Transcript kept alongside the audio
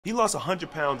He lost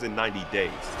 100 pounds in 90 days.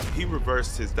 He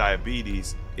reversed his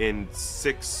diabetes in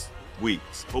 6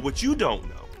 weeks. But what you don't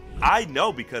know, I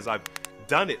know because I've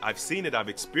done it, I've seen it, I've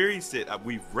experienced it,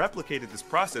 we've replicated this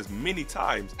process many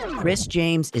times. Chris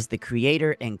James is the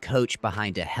creator and coach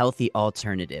behind A Healthy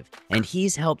Alternative, and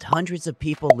he's helped hundreds of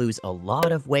people lose a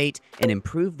lot of weight and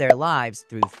improve their lives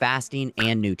through fasting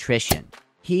and nutrition.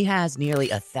 He has nearly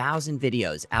 1,000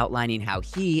 videos outlining how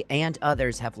he and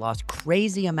others have lost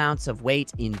crazy amounts of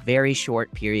weight in very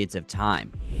short periods of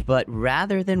time. But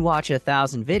rather than watch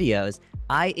 1,000 videos,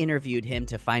 I interviewed him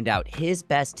to find out his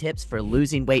best tips for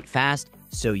losing weight fast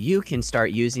so you can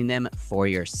start using them for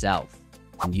yourself.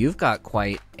 And you've got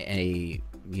quite a,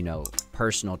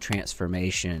 personal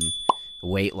transformation,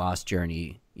 weight loss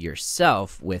journey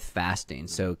yourself with fasting.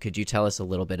 So could you tell us a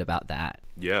little bit about that?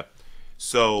 Yeah.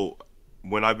 So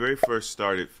when I very first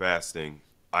started fasting,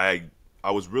 I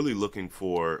was really looking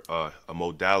for a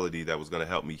modality that was going to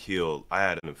help me heal. I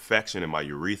had an infection in my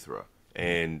urethra,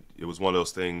 and it was one of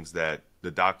those things that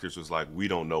the doctors was like, we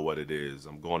don't know what it is.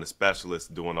 I'm going to specialists,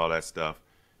 doing all that stuff.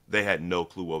 They had no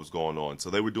clue what was going on.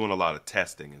 So they were doing a lot of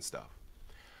testing and stuff.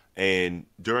 And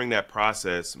during that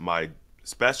process, my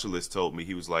specialist told me,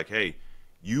 he was like, hey,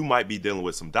 you might be dealing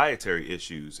with some dietary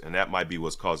issues, and that might be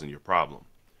what's causing your problem.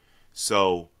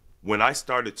 So when I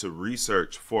started to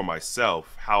research for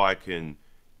myself how I can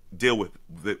deal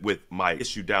with my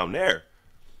issue down there,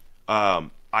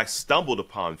 I stumbled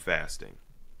upon fasting.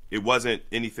 It wasn't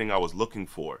anything I was looking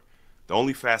for. The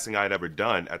only fasting I had ever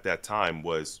done at that time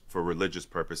was for religious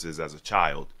purposes as a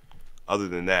child. Other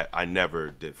than that, I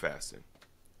never did fasting.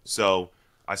 So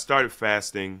I started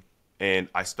fasting, and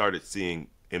I started seeing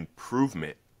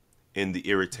improvement in the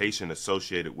irritation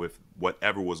associated with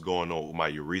whatever was going on with my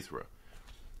urethra.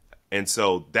 And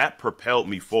so that propelled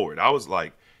me forward. I was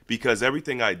like, because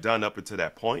everything I'd done up until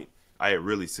that point, I had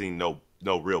really seen no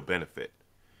real benefit.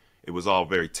 It was all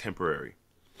very temporary.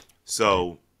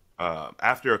 So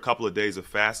after a couple of days of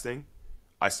fasting,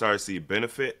 I started to see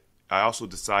benefit. I also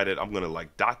decided I'm going to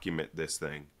document this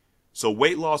thing. So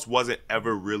weight loss wasn't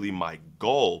ever really my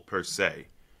goal per se,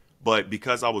 but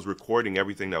because I was recording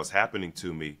everything that was happening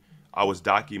to me, I was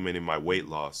documenting my weight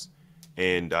loss.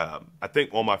 And I think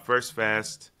on my first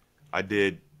fast, I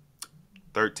did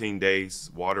 13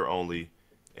 days, water only,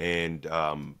 and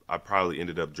I probably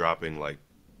ended up dropping like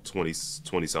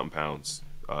 20-something pounds,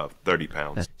 30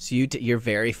 pounds. So your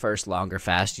very first longer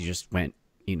fast, you just went,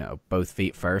 both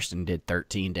feet first and did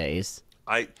 13 days?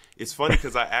 It's funny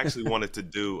because I actually wanted to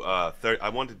do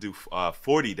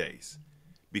 40 days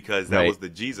because that was the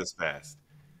Jesus fast.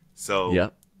 So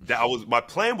my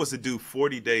plan was to do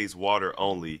 40 days water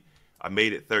only. I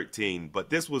made it 13, but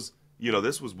this was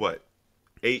what,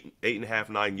 8.5,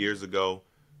 9 years ago.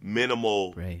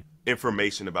 Minimal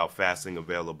information about fasting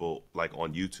available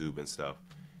on YouTube and stuff.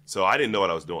 So I didn't know what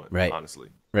I was doing, honestly.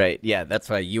 Right. Yeah, that's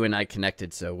why you and I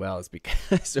connected so well, is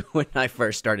because when I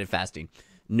first started fasting,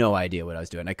 no idea what I was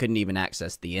doing. I couldn't even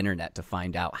access the internet to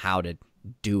find out how to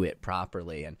do it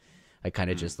properly. And I kind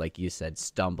of just, like you said,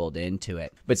 stumbled into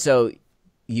it. But so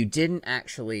you didn't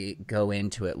actually go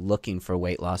into it looking for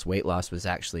weight loss. Weight loss was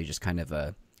actually just kind of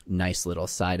a nice little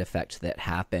side effect that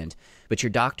happened. But your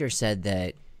doctor said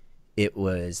that it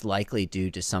was likely due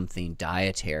to something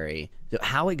dietary. So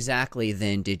how exactly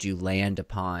then did you land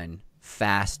upon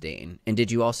fasting? And did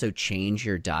you also change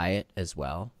your diet as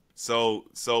well? So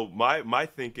my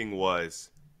thinking was,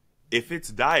 if it's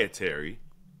dietary,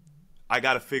 I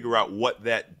got to figure out what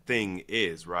that thing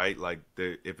is, right?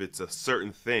 If it's a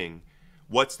certain thing,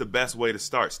 what's the best way to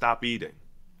start? Stop eating.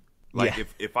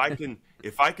 If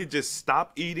I could just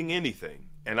stop eating anything,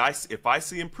 and if I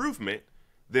see improvement,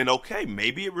 then okay,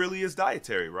 maybe it really is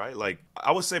dietary, right?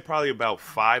 I would say probably about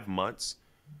 5 months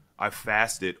I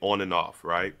fasted on and off,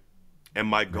 right? And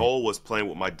my goal was playing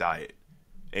with my diet.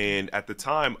 And at the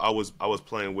time I was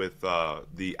playing with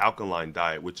the alkaline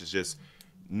diet, which is just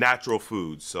natural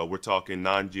foods. So we're talking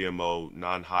non-GMO,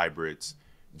 non-hybrids,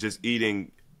 just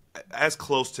eating as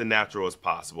close to natural as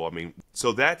possible. I mean,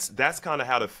 so that's kind of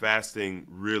how the fasting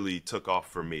really took off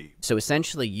for me. So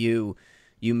essentially you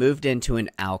moved into an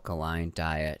alkaline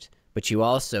diet, but you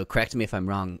also, correct me if I'm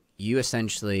wrong, you're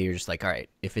just like, all right,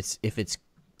 if it's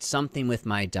something with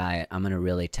my diet, I'm going to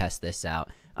really test this out.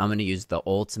 I'm going to use the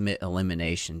ultimate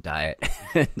elimination diet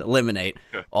and eliminate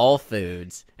all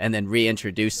foods and then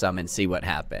reintroduce some and see what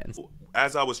happens.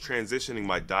 As I was transitioning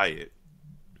my diet,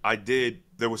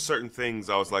 there were certain things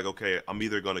I was like, okay, I'm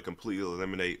either going to completely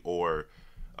eliminate or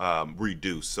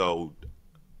reduce. So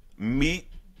meat,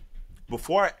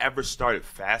 before I ever started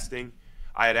fasting,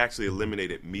 I had actually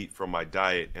eliminated meat from my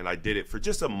diet, and I did it for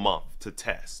just a month to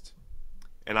test.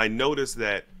 And I noticed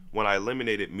that when I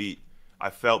eliminated meat, I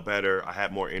felt better, I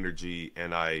had more energy,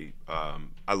 and I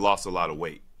lost a lot of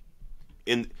weight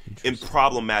in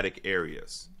problematic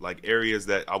areas, like areas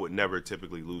that I would never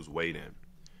typically lose weight in.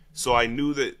 So I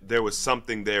knew that there was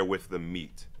something there with the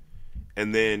meat.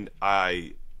 And then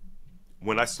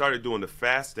when I started doing the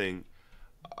fasting,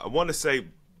 I want to say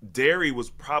dairy was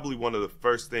probably one of the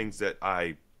first things that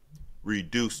I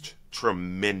reduced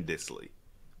tremendously.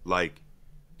 Like,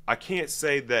 I can't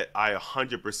say that I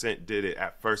 100% did it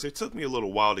at first. It took me a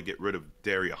little while to get rid of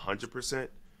dairy 100%,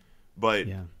 but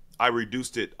Yeah. I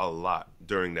reduced it a lot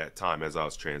during that time as I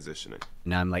was transitioning.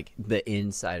 Now I'm like the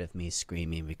inside of me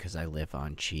screaming because I live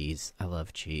on cheese. I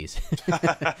love cheese. So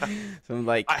I'm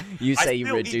like, you I say you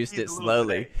still eat reduced cheese it a little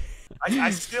slowly, today. I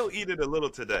still eat it a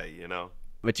little today, you know?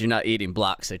 but you're not eating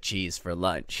blocks of cheese for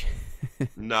lunch.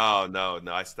 No, no,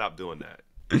 no. I stopped doing that.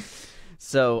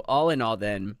 So all in all,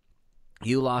 then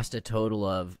you lost a total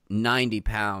of 90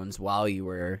 pounds while you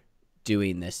were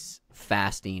doing this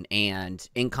fasting, and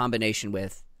in combination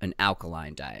with an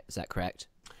alkaline diet. Is that correct?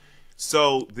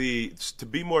 So to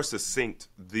be more succinct,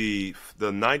 the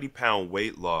 90-pound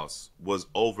weight loss was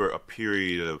over a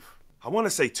period of, I want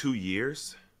to say, 2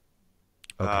 years.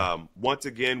 Okay. Once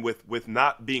again, with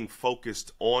not being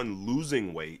focused on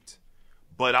losing weight,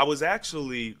 but I was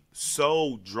actually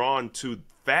so drawn to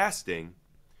fasting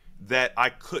that I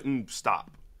couldn't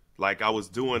stop. Like, I was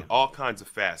doing all kinds of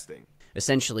fasting.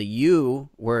 Essentially, you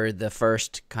were the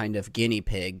first kind of guinea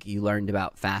pig. You learned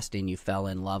about fasting, you fell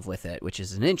in love with it, which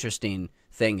is an interesting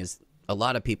thing. Is a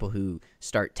lot of people who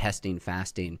start testing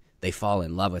fasting, they fall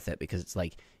in love with it because it's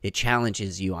like it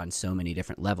challenges you on so many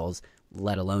different levels,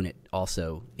 let alone it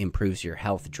also improves your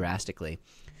health drastically.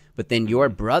 But then your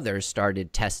brothers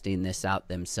started testing this out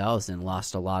themselves and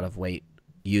lost a lot of weight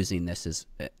using this as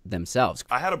themselves.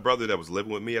 I had a brother that was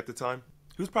living with me at the time.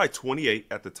 He was probably 28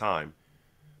 at the time,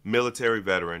 military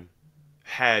veteran,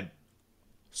 had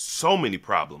so many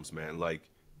problems, man. Like,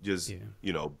 just,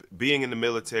 being in the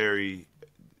military,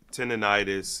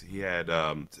 tendonitis. He had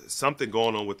something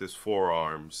going on with his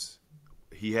forearms.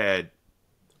 He had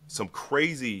some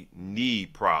crazy knee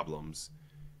problems,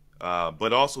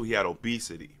 but also he had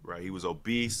obesity, right? He was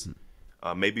obese,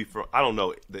 maybe from, I don't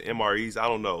know, the MREs, I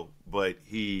don't know, but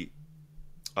he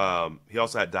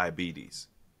also had diabetes.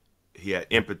 He had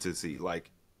impotency,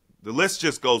 like, the list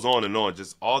just goes on,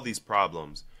 just all these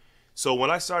problems. So when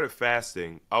I started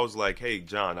fasting, I was like, hey,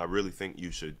 John, I really think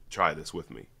you should try this with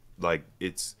me. Like,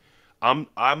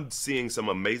 I'm seeing some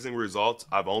amazing results.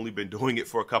 I've only been doing it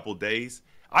for a couple days.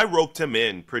 I roped him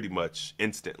in pretty much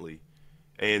instantly.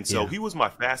 And so he was my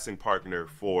fasting partner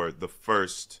for the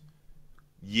first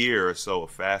year or so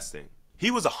of fasting.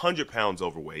 He was 100 pounds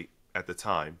overweight at the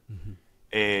time.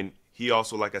 And he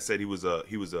also, like I said, he was a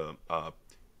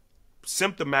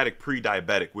symptomatic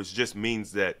pre-diabetic, which just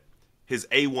means that his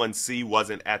A1C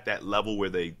wasn't at that level where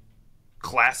they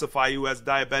classify you as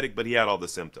diabetic, but he had all the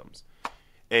symptoms.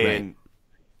 And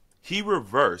he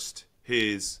reversed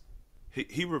his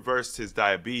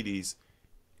diabetes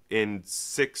in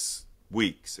 6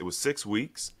 weeks. It was 6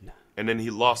 weeks, and then he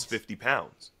lost 50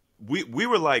 pounds. We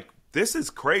were like, this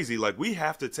is crazy. Like, we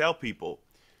have to tell people.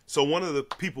 So one of the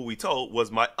people we told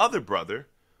was my other brother,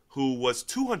 who was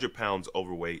 200 pounds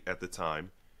overweight at the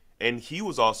time, and he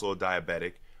was also a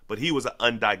diabetic, but he was an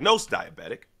undiagnosed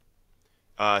diabetic.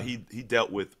 He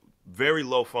dealt with very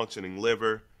low functioning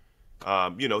liver. He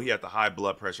had the high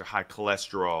blood pressure, high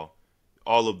cholesterol,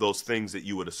 all of those things that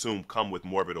you would assume come with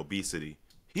morbid obesity.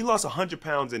 He lost 100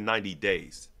 pounds in 90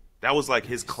 days. That was like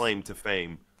his claim to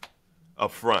fame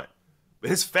up front. But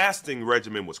his fasting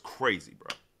regimen was crazy,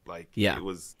 bro. Like, it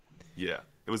was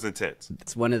intense.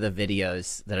 It's one of the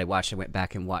videos that I watched. I went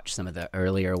back and watched some of the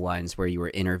earlier ones where you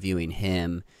were interviewing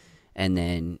him, and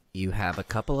then you have a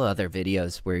couple of other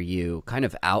videos where you kind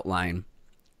of outline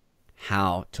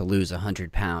how to lose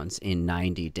 100 pounds in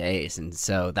 90 days. And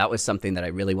so that was something that I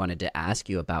really wanted to ask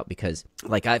you about because,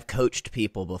 like, I've coached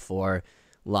people before,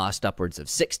 lost upwards of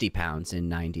 60 pounds in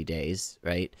 90 days,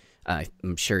 right?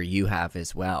 I'm sure you have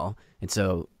as well. And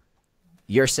so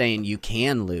you're saying you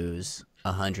can lose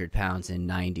 100 pounds in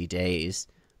 90 days,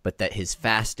 but that his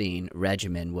fasting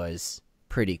regimen was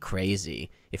pretty crazy.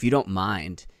 If you don't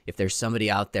mind, if there's somebody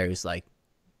out there who's like,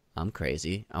 I'm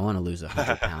crazy, I want to lose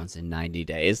 100 pounds in 90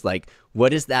 days, like, what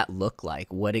does that look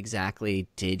like? What exactly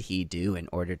did he do in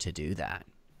order to do that?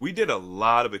 We did a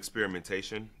lot of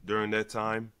experimentation during that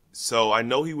time. So I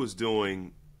know he was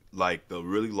doing like the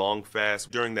really long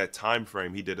fast. During that time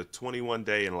frame, he did a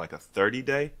 21-day and like a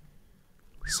 30-day.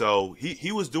 So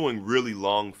he was doing really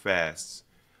long fasts.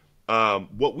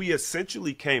 What we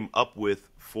essentially came up with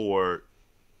for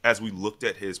as we looked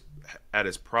at his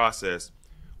process,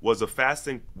 was a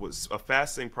fasting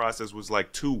process was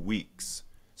like 2 weeks.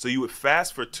 So you would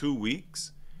fast for 2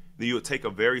 weeks, then you would take a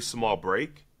very small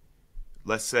break,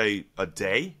 let's say a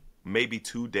day, maybe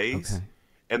 2 days, Okay.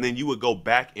 and then you would go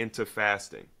back into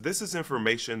fasting. This is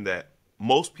information that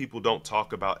most people don't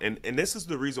talk about. And this is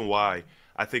the reason why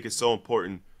I think it's so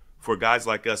important for guys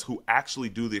like us who actually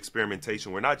do the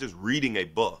experimentation. We're not just reading a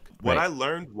book. What Right. I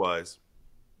learned was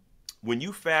when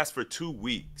you fast for 2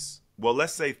 weeks, well,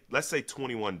 let's say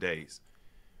 21 days,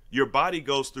 your body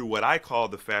goes through what I call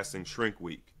the fasting shrink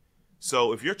week.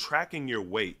 So if you're tracking your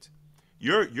weight,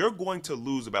 you're going to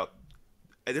lose about,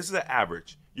 and this is an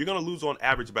average, you're going to lose on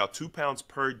average about 2 pounds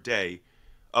per day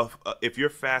of if you're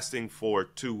fasting for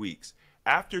 2 weeks.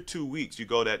 After 2 weeks, you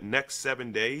go that next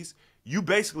 7 days, you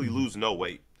basically lose no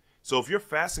weight. So if you're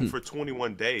fasting for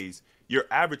 21 days, your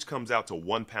average comes out to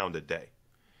 1 pound a day.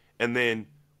 And then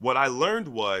what I learned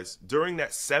was during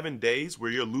that 7 days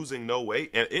where you're losing no weight,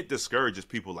 and it discourages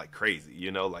people like crazy,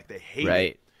 like they hate it.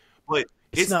 Right. But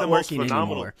It's it's the not most working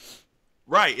phenomenal. anymore.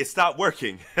 Right, it stopped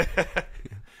working.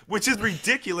 Which is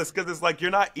ridiculous because it's like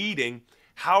you're not eating.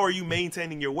 How are you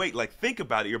maintaining your weight? Like think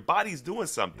about it. Your body's doing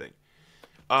something.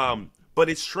 But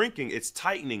it's shrinking, it's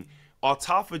tightening.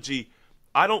 Autophagy,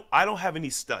 I don't have any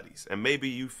studies, and maybe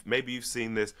you've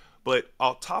seen this, but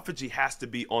autophagy has to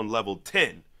be on level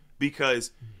 10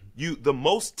 because the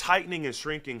most tightening and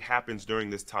shrinking happens during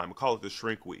this time. We call it the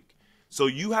shrink week. So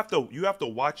you have to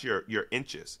watch your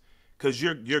inches because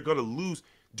you're gonna lose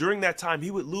during that time.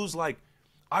 He would lose like,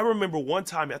 I remember one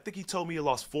time I think he told me he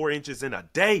lost 4 inches in a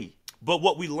day. But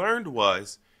what we learned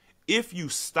was if you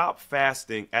stop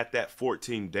fasting at that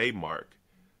 14-day mark,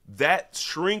 that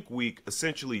shrink week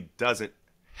essentially doesn't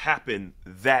happen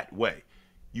that way.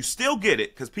 You still get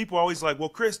it because people are always like, well,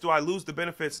 Chris, do I lose the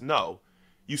benefits? No,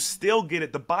 you still get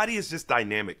it. The body is just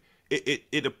dynamic.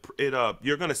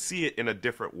 You're going to see it in a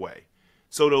different way.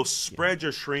 So those spreads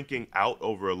are shrinking out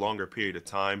over a longer period of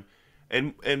time.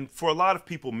 And for a lot of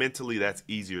people mentally, that's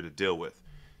easier to deal with.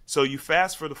 So you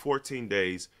fast for the 14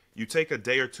 days, you take a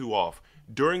day or two off.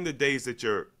 During the days that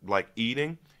you're like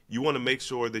eating, you want to make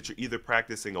sure that you're either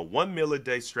practicing a 1 meal a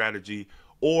day strategy,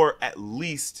 or at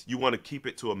least you want to keep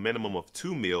it to a minimum of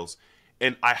 2 meals.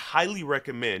 And I highly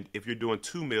recommend if you're doing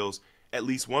 2 meals, at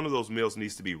least one of those meals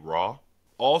needs to be raw.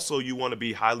 Also, you want to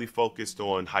be highly focused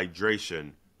on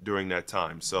hydration during that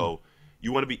time. So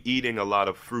you want to be eating a lot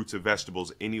of fruits and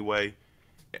vegetables anyway.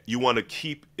 You want to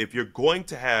keep, if you're going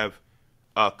to have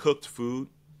cooked food,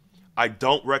 I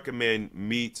don't recommend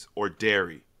meat or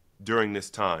dairy during this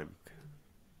time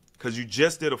because you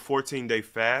just did a 14-day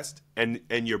fast and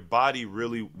your body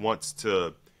really wants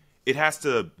to, it has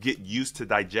to get used to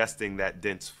digesting that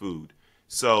dense food.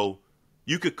 So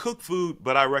you could cook food,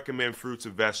 but I recommend fruits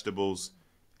and vegetables,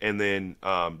 and then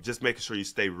just making sure you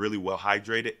stay really well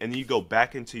hydrated. And then you go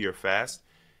back into your fast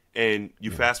and you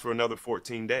fast for another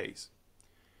 14 days.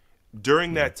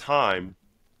 During that time,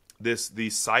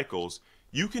 these cycles,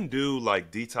 you can do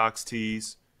like detox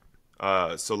teas.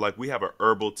 So like we have a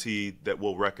herbal tea that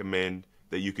we'll recommend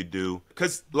that you could do.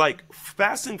 Because like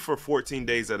fasting for 14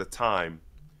 days at a time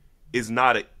is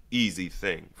not an easy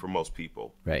thing for most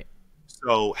people. Right.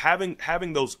 So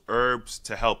having those herbs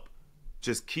to help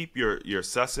just keep your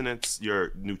sustenance,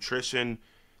 your nutrition,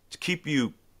 to keep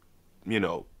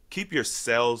keep your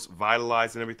cells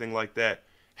vitalized and everything like that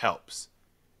helps.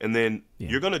 And then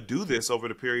you're going to do this over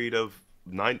the period of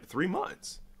 3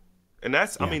 months. And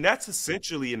that's, I mean, that's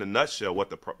essentially in a nutshell what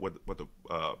the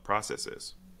process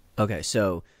is. Okay,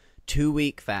 so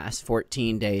 2-week fast,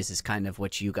 14 days is kind of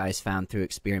what you guys found through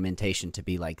experimentation to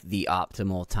be like the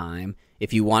optimal time.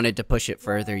 If you wanted to push it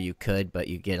further, you could, but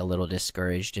you get a little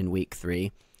discouraged in week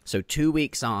 3. So 2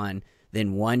 weeks on,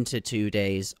 then 1 to 2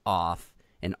 days off.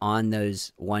 And on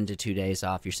those 1 to 2 days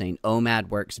off, you're saying OMAD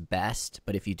works best,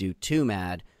 but if you do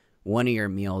 2MAD, one of your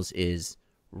meals is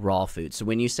raw food. So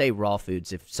when you say raw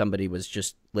foods, if somebody was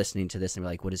just listening to this and be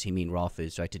like, what does he mean raw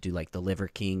foods? Do I have to do like the Liver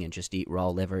King and just eat raw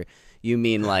liver? You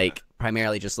mean like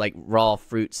primarily just like raw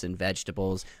fruits and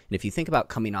vegetables. And if you think about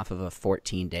coming off of a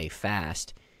 14-day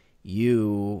fast,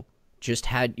 you just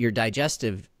had your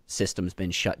digestive system's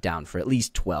been shut down for at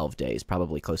least 12 days,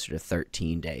 probably closer to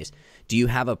 13 days. Do you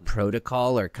have a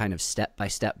protocol or kind of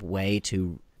step-by-step way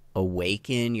to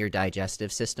awaken your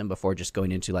digestive system before just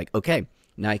going into like, okay,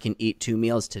 now I can eat 2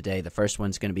 meals today. The first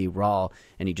one's going to be raw,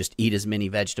 and you just eat as many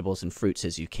vegetables and fruits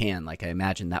as you can. Like I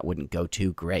imagine that wouldn't go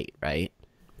too great, right?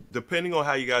 Depending on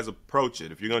how you guys approach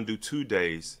it, if you're going to do 2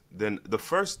 days, then the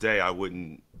first day I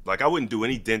wouldn't do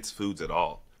any dense foods at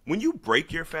all. When you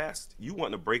break your fast, you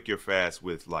want to break your fast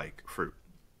with like fruit,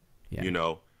 Yeah.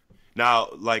 Now,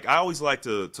 like I always like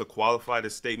to qualify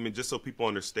this statement just so people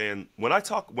understand when I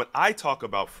talk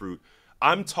about fruit,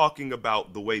 I'm talking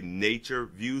about the way nature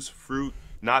views fruit,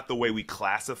 not the way we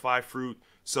classify fruit.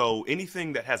 So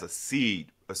anything that has a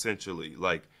seed, essentially,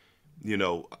 like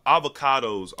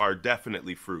avocados are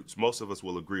definitely fruits. Most of us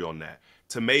will agree on that.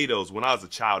 Tomatoes, when I was a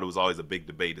child, it was always a big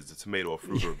debate: is a tomato a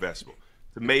fruit or a vegetable?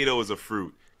 Tomato is a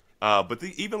fruit,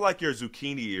 even like your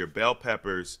zucchini, your bell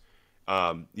peppers,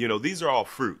 these are all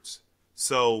fruits.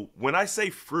 So when I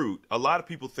say fruit, a lot of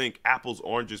people think apples,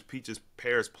 oranges, peaches,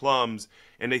 pears, plums,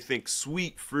 and they think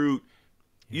sweet fruit.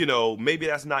 Maybe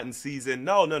that's not in season.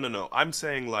 No, no, no, no. I'm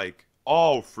saying like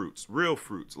all fruits, real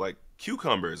fruits, like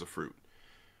cucumber is a fruit.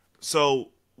 So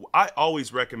I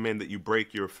always recommend that you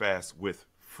break your fast with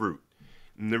fruit.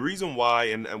 And the reason why,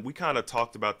 and we kind of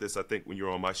talked about this, I think, when you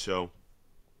were on my show,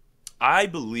 I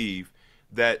believe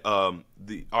that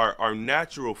our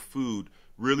natural food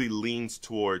really leans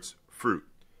towards fruit.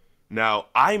 Now,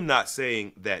 I'm not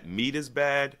saying that meat is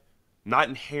bad, not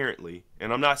inherently,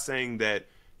 and I'm not saying that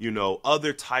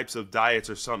other types of diets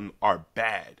or something are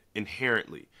bad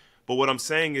inherently. But what I'm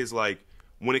saying is like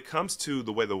when it comes to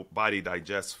the way the body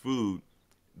digests food,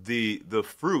 the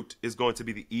fruit is going to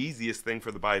be the easiest thing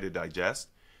for the body to digest.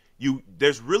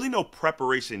 There's really no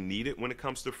preparation needed when it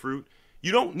comes to fruit.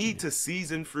 You don't need to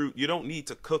season fruit. You don't need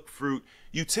to cook fruit.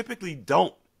 You typically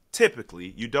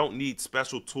you don't need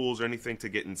special tools or anything to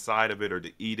get inside of it or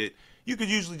to eat it. You could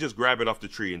usually just grab it off the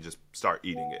tree and just start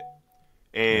eating it.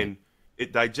 And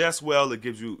it digests well. It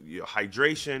gives you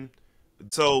hydration.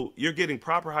 So you're getting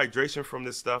proper hydration from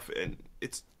this stuff, and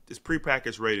it's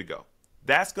prepackaged, ready to go.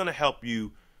 That's going to help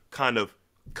you kind of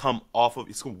come off of,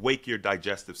 it's going to wake your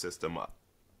digestive system up.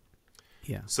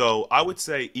 Yeah. So I would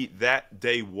say eat that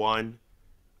day one,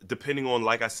 depending on,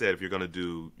 like I said, if you're going to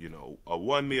do, a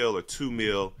 1 meal or 2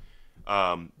 meal,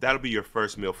 that'll be your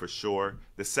first meal for sure.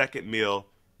 The second meal,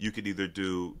 you could either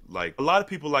do, like, a lot of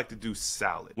people like to do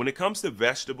salad. When it comes to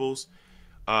vegetables,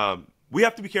 we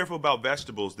have to be careful about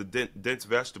vegetables, the dense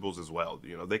vegetables as well.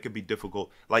 They could be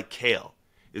difficult. Like kale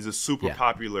is a super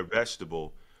popular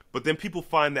vegetable, but then people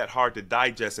find that hard to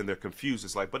digest and they're confused.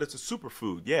 It's like, but it's a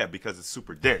superfood. Yeah, because it's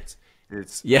super dense.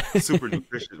 It's super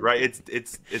nutritious, right?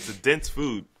 It's a dense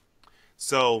food.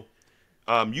 So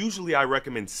usually I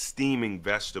recommend steaming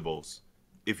vegetables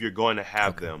if you're going to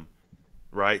have them,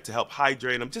 right? To help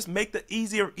hydrate them. Just make the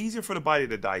easier for the body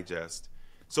to digest.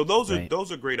 So those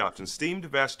are great options. Steamed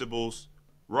vegetables,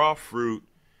 raw fruit,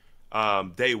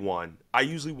 day one. I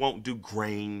usually won't do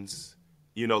grains.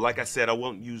 Like I said, I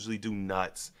won't usually do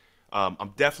nuts.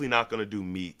 I'm definitely not going to do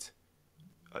meat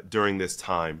during this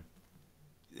time.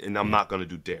 And I'm not going to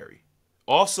do dairy.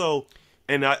 Also,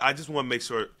 and I just want to make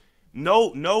sure,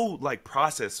 no like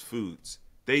processed foods.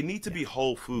 They need to be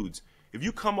whole foods. If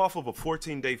you come off of a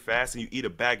 14-day fast and you eat a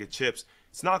bag of chips,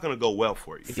 it's not going to go well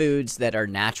for you. Foods that are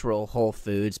natural whole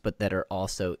foods, but that are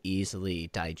also easily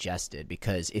digested.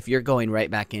 Because if you're going right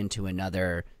back into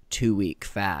another 2-week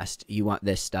fast, you want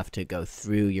this stuff to go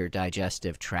through your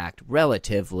digestive tract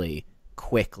relatively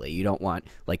quickly. You don't want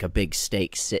like a big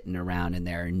steak sitting around in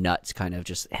there, nuts kind of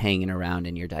just hanging around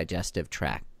in your digestive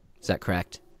tract. Is that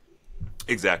correct?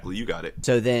 Exactly. You got it.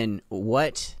 So then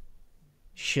what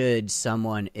should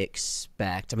someone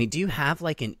expect? I mean, do you have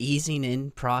like an easing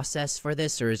in process for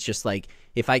this? Or it's just like,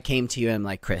 if I came to you and I'm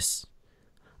like, Chris,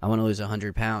 I want to lose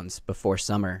 100 pounds before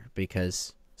summer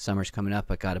because summer's coming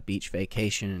up. I got a beach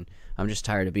vacation and I'm just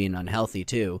tired of being unhealthy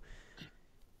too.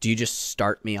 Do you just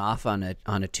start me off on a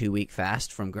 2-week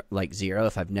fast from like zero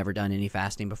if I've never done any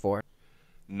fasting before?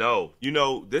 No.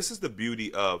 This is the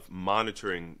beauty of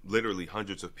monitoring literally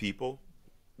hundreds of people.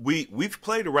 We've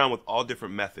played around with all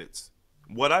different methods.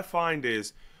 What I find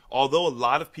is, although a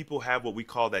lot of people have what we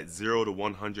call that 0 to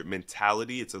 100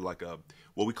 mentality, it's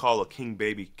what we call a king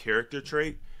baby character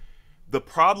trait. The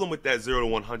problem with that 0 to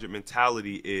 100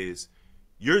 mentality is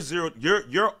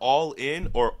you're all in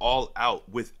or all out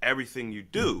with everything you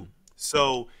do.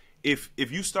 So if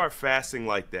you start fasting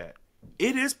like that,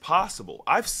 it is possible.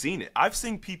 I've seen it. I've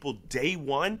seen people day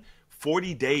one,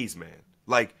 40 days, man.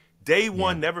 Like day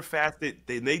one, never fasted.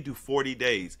 They do 40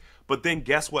 days. But then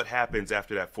guess what happens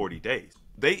after that 40 days?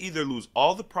 They either lose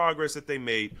all the progress that they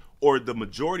made or the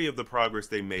majority of the progress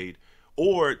they made,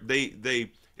 or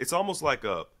it's almost like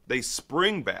they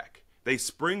spring back. They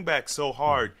spring back so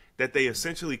hard that they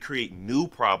essentially create new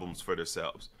problems for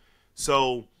themselves.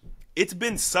 So it's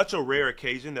been such a rare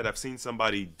occasion that I've seen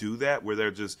somebody do that where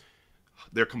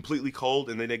they're completely cold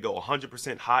and then they go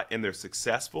 100% hot and they're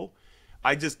successful.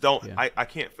 I just don't, I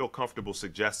can't feel comfortable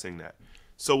suggesting that.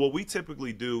 So what we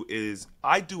typically do is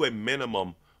I do a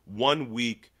minimum 1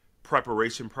 week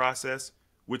preparation process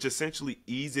which essentially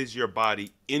eases your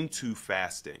body into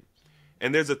fasting.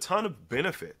 And there's a ton of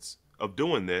benefits of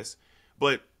doing this.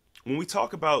 But when we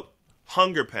talk about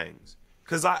hunger pangs,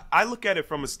 because I look at it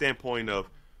from a standpoint of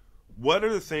what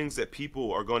are the things that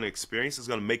people are going to experience is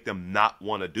going to make them not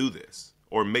want to do this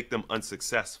or make them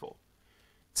unsuccessful.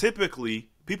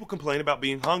 Typically, people complain about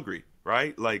being hungry,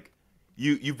 right? Like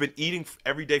you've been eating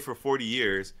every day for 40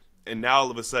 years and now all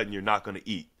of a sudden you're not going to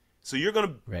eat. So you're going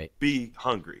to be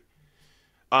hungry.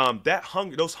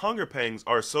 Those hunger pangs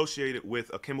are associated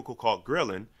with a chemical called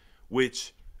ghrelin,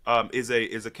 which is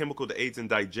a chemical that aids in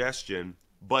digestion.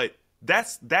 But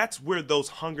that's where those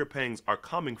hunger pangs are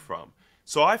coming from.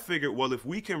 So I figured, well, if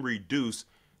we can reduce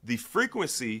the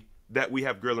frequency that we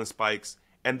have ghrelin spikes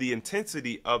and the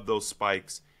intensity of those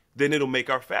spikes, then it'll make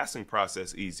our fasting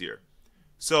process easier.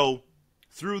 So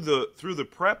through the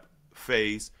prep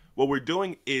phase, what we're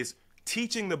doing is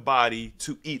teaching the body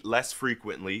to eat less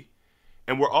frequently,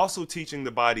 and we're also teaching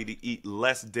the body to eat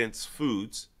less dense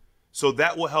foods. So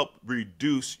that will help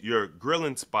reduce your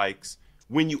ghrelin spikes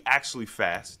when you actually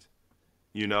fast,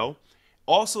 you know?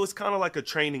 Also, it's kind of like a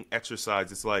training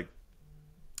exercise. It's like,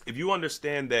 if you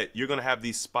understand that you're going to have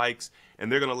these spikes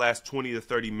and they're going to last 20 to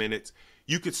 30 minutes,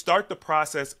 you could start the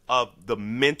process of the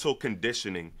mental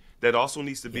conditioning that also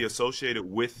needs to be associated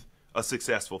with a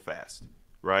successful fast,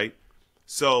 right?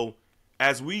 So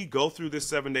as we go through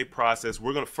this 7-day process,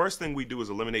 first thing we do is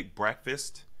eliminate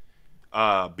breakfast,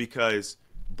 because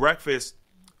breakfast,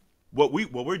 what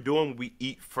we're doing when we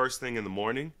eat first thing in the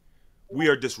morning, we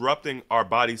are disrupting our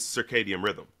body's circadian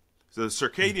rhythm. So the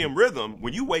circadian rhythm,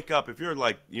 when you wake up, if you're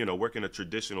like, working a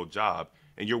traditional job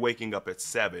and you're waking up at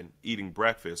 7, eating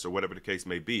breakfast or whatever the case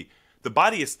may be, the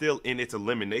body is still in its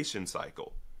elimination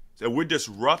cycle. So we're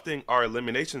disrupting our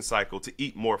elimination cycle to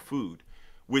eat more food,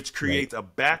 which creates a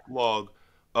backlog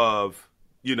of,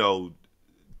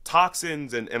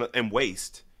 toxins and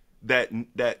waste that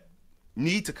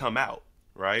need to come out,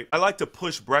 right? I like to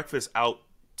push breakfast out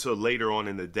to later on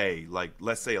in the day, like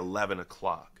let's say 11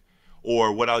 o'clock.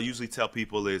 Or what I'll usually tell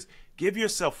people is give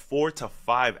yourself 4 to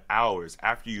 5 hours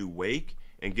after you wake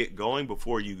and get going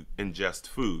before you ingest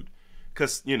food.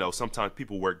 Because, sometimes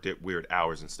people work weird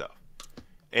hours and stuff.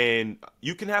 And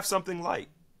you can have something light.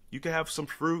 You can have some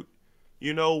fruit.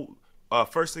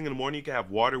 First thing in the morning, you can have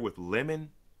water with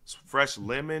lemon, fresh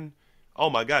lemon. Oh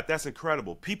my God, that's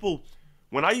incredible. People,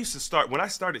 when I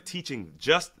started teaching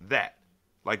just that,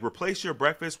 like replace your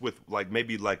breakfast with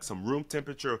maybe some room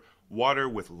temperature water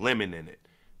with lemon in it.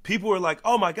 People were like,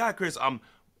 oh my God, Chris,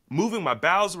 my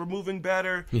bowels are moving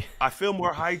better. Yeah. I feel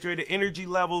more hydrated, energy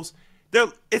levels.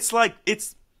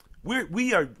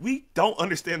 We don't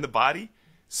understand the body.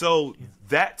 So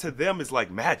that to them is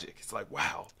like magic. It's like,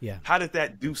 wow, how did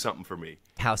that do something for me?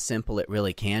 How simple it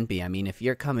really can be. I mean, if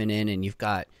you're coming in and you've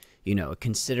got, a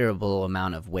considerable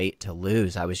amount of weight to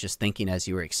lose, I was just thinking as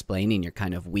you were explaining your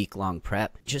kind of week-long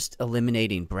prep, just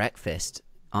eliminating breakfast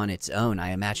on its own,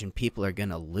 I imagine people are going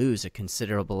to lose a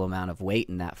considerable amount of weight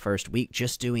in that first week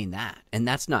just doing that. And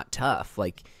that's not tough.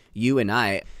 Like you and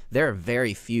I, there are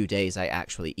very few days I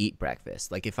actually eat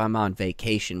breakfast. Like if I'm on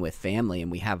vacation with family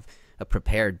and we have a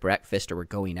prepared breakfast or we're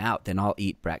going out, then I'll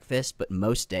eat breakfast. But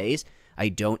most days I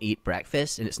don't eat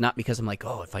breakfast. And it's not because I'm like,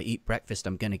 oh, if I eat breakfast,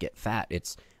 I'm going to get fat.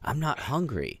 I'm not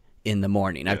hungry in the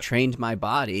morning. I've trained my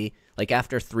body. Like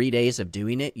after 3 days of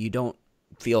doing it, you don't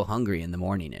feel hungry in the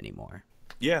morning anymore.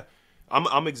 Yeah,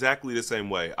 I'm exactly the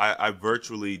same way. I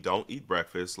virtually don't eat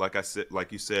breakfast. Like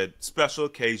you said, special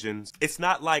occasions. It's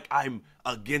not like I'm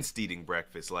against eating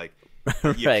breakfast. Like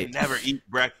you can never eat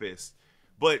breakfast.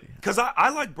 But because I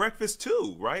like breakfast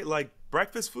too, right? Like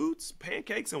breakfast foods,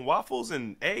 pancakes and waffles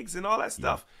and eggs and all that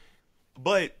stuff. Yeah.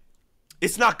 But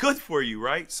it's not good for you,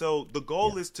 right? So the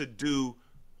goal is to do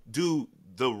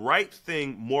the right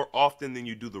thing more often than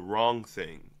you do the wrong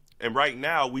thing. And right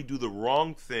now we do the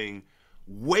wrong thing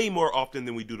way more often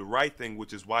than we do the right thing,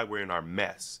 which is why we're in our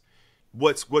mess.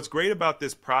 What's great about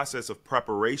this process of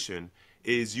preparation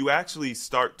is you actually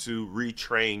start to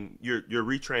retrain, you're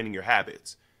retraining your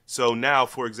habits. So now,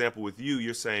 for example, with you,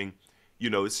 you're saying,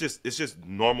 it's just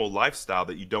normal lifestyle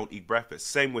that you don't eat breakfast.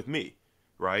 Same with me,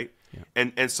 right? Yeah.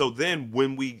 And so then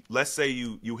when let's say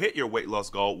you hit your weight loss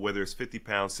goal, whether it's 50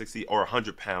 pounds, 60 or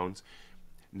 100 pounds,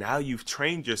 now you've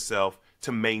trained yourself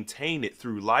to maintain it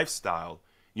through lifestyle.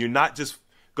 You're not just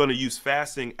going to use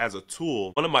fasting as a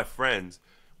tool. One of my friends,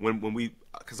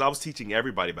 because I was teaching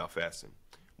everybody about fasting,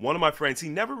 one of my friends, he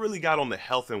never really got on the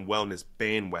health and wellness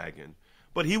bandwagon,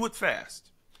 but he would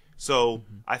fast. So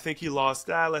I think he lost,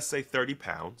 let's say 30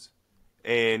 pounds,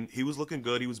 and he was looking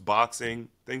good. He was boxing.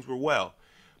 Things were well.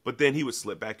 But then he would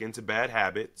slip back into bad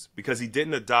habits because he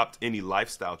didn't adopt any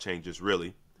lifestyle changes,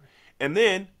 really. And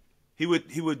then he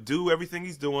would do everything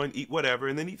he's doing, eat whatever,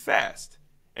 and then he'd fast,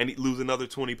 and he'd lose another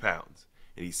 20 pounds,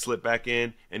 and he'd slip back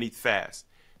in and he'd fast.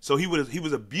 So he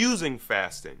was abusing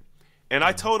fasting. And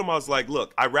I told him, I was like,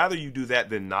 look, I'd rather you do that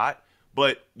than not,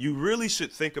 but you really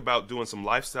should think about doing some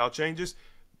lifestyle changes,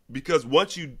 because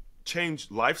once you change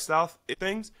lifestyle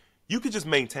things, you could just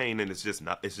maintain, and it's just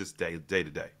day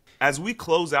to day. As we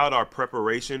close out our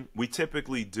preparation, we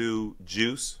typically do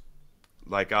juice.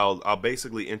 Like I'll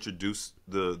basically introduce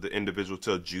the individual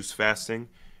to juice fasting.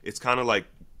 It's kind of like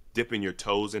dipping your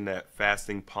toes in that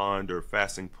fasting pond or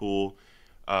fasting pool.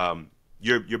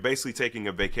 You're basically taking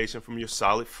a vacation from your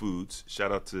solid foods.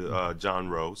 Shout out to John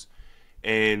Rose.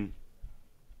 And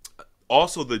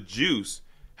also the juice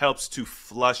helps to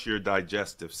flush your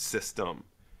digestive system.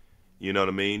 You know what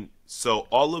I mean? So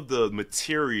all of the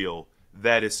material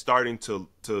that is starting to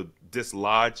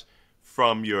dislodge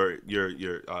from your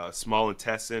small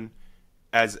intestine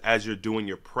as you're doing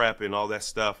your prep and all that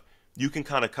stuff, you can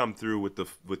kind of come through with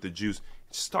the juice,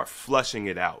 start flushing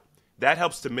it out. That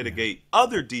helps to mitigate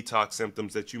other detox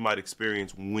symptoms that you might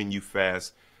experience when you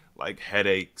fast, like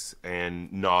headaches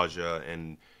and nausea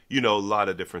and, a lot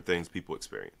of different things people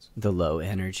experience. The low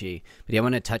energy. But I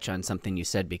want to touch on something you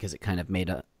said, because it kind of made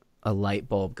a light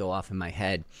bulb go off in my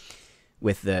head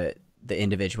with the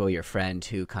individual, your friend,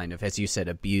 who kind of, as you said,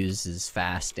 abuses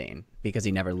fasting because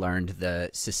he never learned the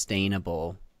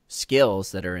sustainable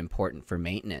skills that are important for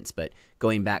maintenance. But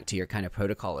going back to your kind of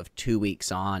protocol of 2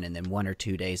 weeks on and then 1 or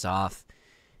 2 days off,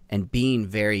 and being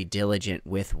very diligent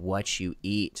with what you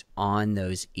eat on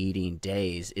those eating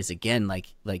days is, again,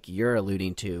 like you're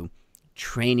alluding to,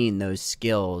 training those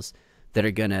skills that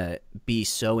are going to be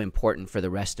so important for the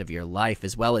rest of your life,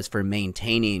 as well as for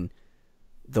maintaining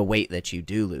the weight that you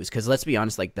do lose. Because let's be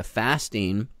honest, like, the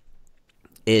fasting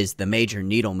is the major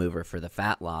needle mover for the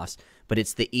fat loss, but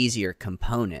it's the easier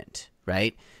component,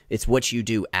 right? It's what you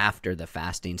do after the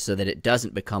fasting, so that it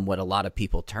doesn't become what a lot of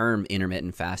people term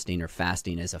intermittent fasting or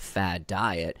fasting as a fad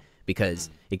diet, because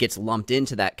it gets lumped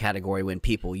into that category when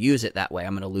people use it that way.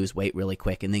 I'm going to lose weight really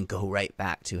quick and then go right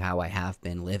back to how I have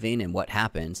been living. And what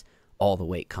happens? All the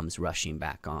weight comes rushing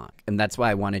back on. And that's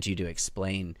why I wanted you to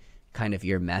explain kind of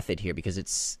your method here, because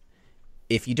it's,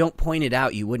 if you don't point it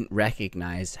out, you wouldn't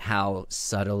recognize how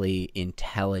subtly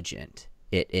intelligent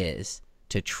it is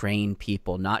to train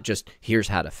people, not just here's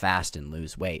how to fast and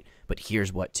lose weight, but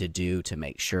here's what to do to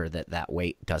make sure that that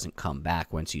weight doesn't come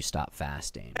back once you stop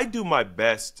fasting. I do my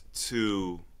best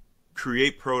to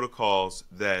create protocols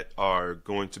that are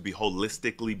going to be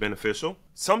holistically beneficial.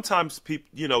 Sometimes people,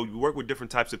 you work with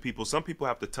different types of people. Some people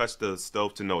have to touch the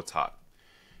stove to know it's hot.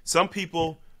 Some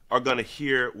people are going to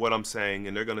hear what I'm saying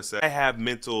and they're going to say, I have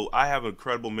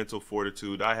incredible mental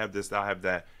fortitude. I have this, I have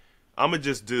that. I'm going to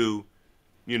just do,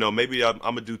 maybe I'm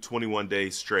going to do 21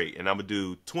 days straight, and I'm going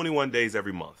to do 21 days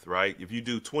every month, right? If you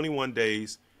do 21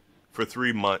 days for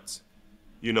 3 months,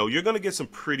 you're going to get some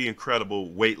pretty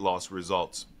incredible weight loss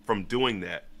results from doing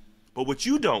that. But what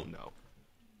you don't know,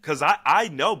 because I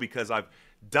know, because I've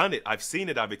done it, I've seen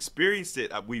it, I've experienced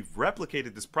it, we've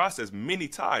replicated this process many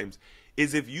times,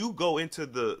 is if you go into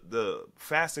the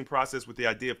fasting process with the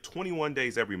idea of 21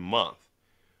 days every month,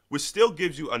 which still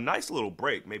gives you a nice little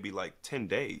break, maybe like 10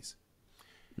 days,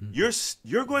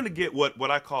 you're going to get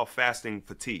what I call fasting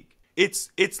fatigue.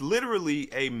 It's literally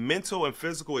a mental and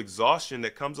physical exhaustion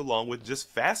that comes along with just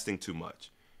fasting too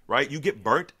much, right? You get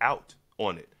burnt out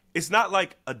on it. It's not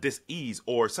like a dis-ease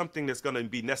or something that's going to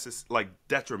be like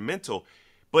detrimental,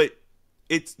 but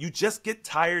you just get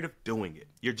tired of doing it.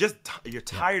 You're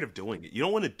tired of doing it. You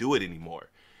don't want to do it anymore.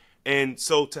 And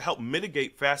so to help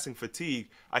mitigate fasting fatigue,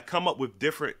 I come up with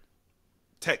different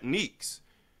techniques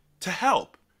to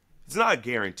help. It's not a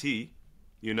guarantee,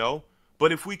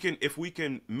 but if we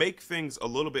can make things a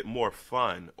little bit more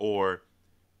fun, or,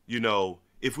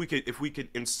 if we could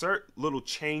insert little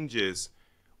changes,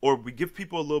 or we give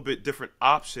people a little bit different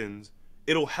options,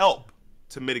 it'll help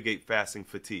to mitigate fasting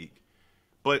fatigue.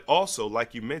 But also,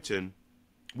 like you mentioned,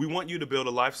 we want you to build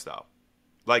a lifestyle.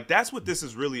 Like, that's what this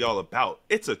is really all about.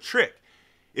 It's a trick.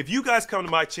 If you guys come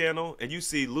to my channel and you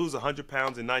see lose 100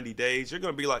 pounds in 90 days, you're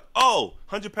going to be like, oh,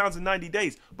 100 pounds in 90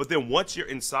 days. But then once you're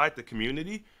inside the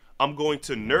community, I'm going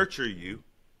to nurture you,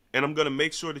 and I'm going to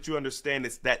make sure that you understand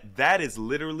that is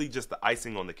literally just the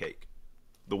icing on the cake,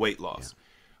 the weight loss.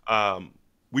 Yeah.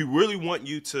 We really want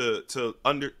you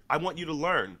I want you to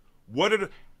learn,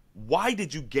 why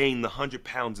did you gain the 100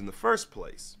 pounds in the first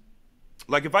place?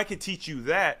 Like, if I could teach you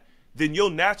that, then you'll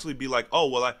naturally be like, oh,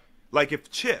 well, like if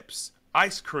chips,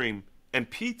 ice cream, and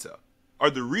pizza are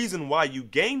the reason why you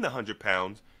gained the 100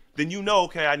 pounds, then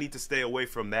okay, I need to stay away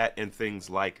from that and things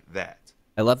like that.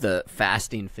 I love the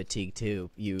fasting fatigue too.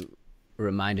 You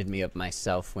reminded me of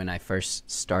myself when I first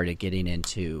started getting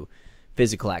into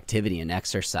physical activity and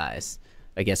exercise.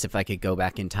 I guess if I could go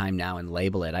back in time now and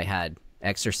label it, I had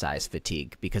exercise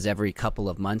fatigue because every couple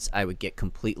of months I would get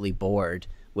completely bored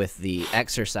with the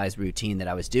exercise routine that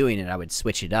I was doing, and I would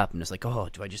switch it up. And it's like, oh,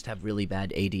 do I just have really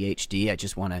bad ADHD? I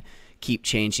just want to keep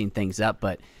changing things up.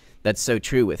 But that's so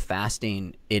true with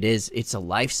fasting. It's a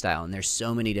lifestyle, and there's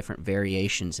so many different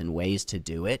variations and ways to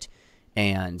do it.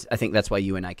 And I think that's why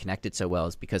you and I connected so well,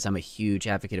 is because I'm a huge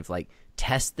advocate of like,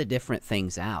 test the different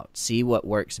things out, see what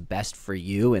works best for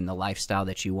you and the lifestyle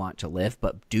that you want to live,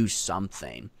 but do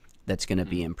something that's going to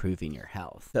be improving your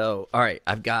health. So, all right,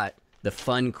 I've got the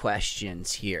fun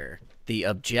questions here, the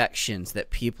objections that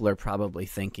people are probably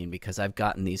thinking, because I've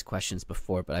gotten these questions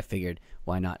before, but I figured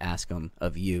why not ask them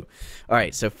of you. All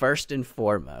right, so first and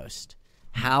foremost,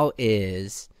 how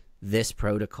is this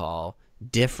protocol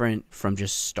different from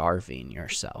just starving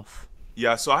yourself?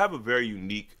 Yeah, so I have a very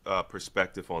unique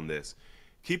perspective on this.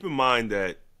 Keep in mind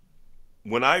that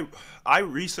when I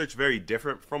research very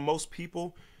different from most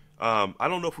people. I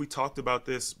don't know if we talked about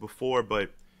this before,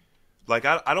 but like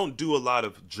I don't do a lot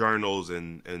of journals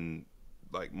and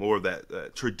like more of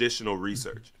that traditional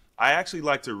research. I actually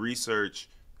like to research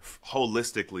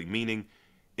holistically, meaning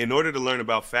in order to learn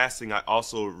about fasting, I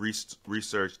also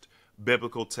researched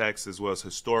biblical texts as well as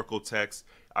historical texts.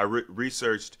 I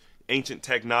researched ancient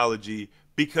technology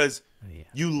because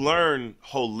you learn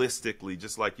holistically,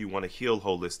 just like you want to heal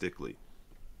holistically.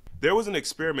 There was an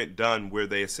experiment done where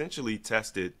they essentially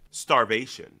tested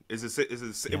starvation.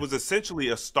 It was essentially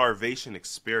a starvation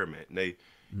experiment. And they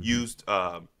used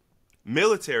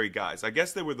military guys. I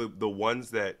guess they were the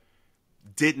ones that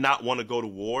did not want to go to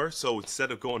war. So instead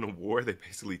of going to war, they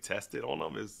basically tested on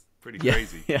them. It's pretty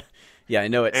crazy. Yeah, I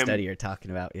know what study you're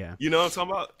talking about. Yeah. You know what I'm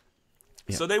talking about?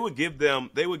 Yeah. So they would give them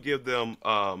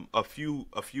a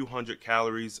few hundred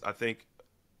calories, I think,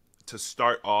 to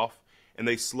start off, and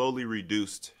they slowly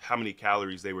reduced how many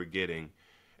calories they were getting,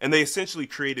 and they essentially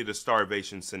created a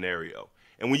starvation scenario.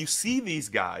 And when you see these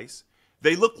guys,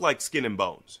 they look like skin and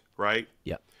bones, right?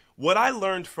 Yeah. What I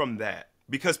learned from that,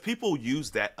 because people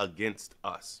use that against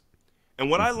us, and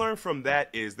what I learned from that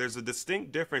is there's a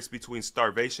distinct difference between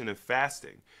starvation and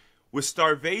fasting. With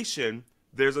starvation,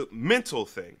 there's a mental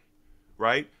thing,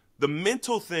 right? The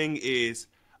mental thing is,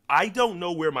 I don't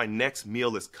know where my next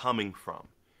meal is coming from.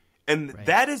 And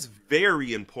that is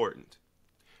very important,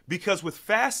 because with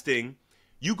fasting,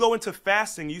 you go into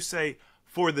fasting, you say,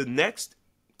 for the next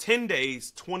 10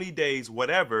 days, 20 days,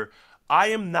 whatever, I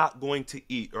am not going to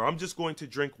eat, or I'm just going to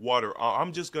drink water, or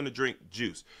I'm just going to drink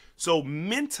juice. So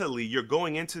mentally, you're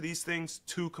going into these things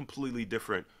two completely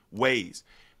different ways.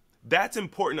 That's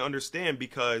important to understand,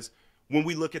 because when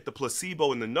we look at the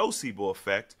placebo and the nocebo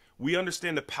effect, we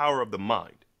understand the power of the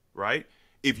mind, right?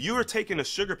 If you are taking a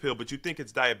sugar pill, but you think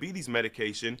it's diabetes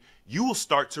medication, you will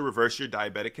start to reverse your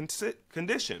diabetic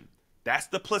condition. That's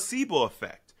the placebo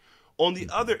effect. On the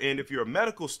other end, if you're a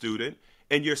medical student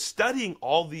and you're studying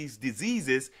all these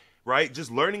diseases, right,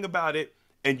 just learning about it,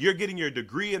 and you're getting your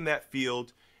degree in that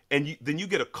field, and then you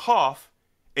get a cough,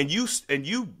 and you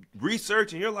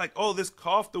research, and you're like, oh, this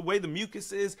cough, the way the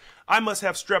mucus is, I must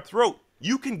have strep throat.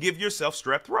 You can give yourself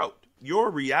strep throat. Your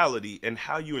reality and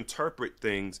how you interpret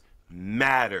things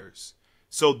matters.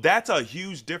 So that's a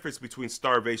huge difference between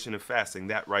starvation and fasting,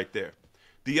 that right there.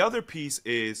 The other piece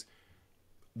is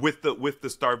with the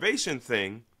starvation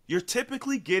thing, you're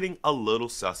typically getting a little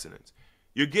sustenance.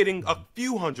 You're getting a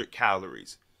few hundred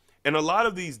calories. And a lot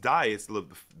of these diets,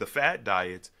 the fat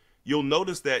diets, you'll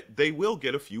notice that they will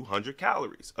get a few hundred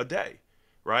calories a day,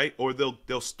 right? Or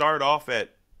they'll start off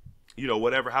at,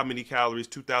 whatever, how many calories,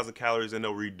 2,000 calories, and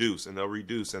they'll reduce and they'll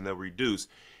reduce and they'll reduce.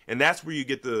 And that's where you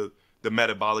get the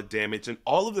metabolic damage and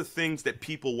all of the things that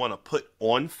people want to put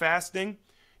on fasting.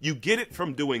 You get it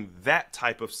from doing that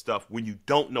type of stuff when you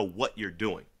don't know what you're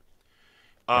doing.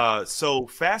 So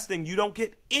fasting, you don't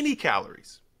get any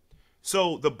calories.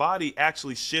 So the body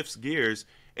actually shifts gears,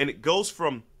 and it goes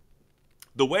from,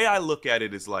 the way I look at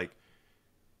it is like,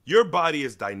 your body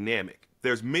is dynamic.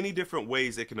 There's many different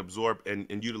ways it can absorb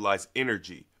and utilize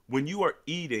energy. When you are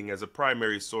eating as a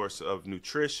primary source of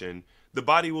nutrition, the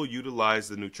body will utilize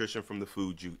the nutrition from the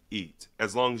food you eat.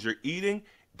 As long as you're eating,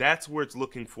 that's where it's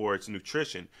looking for its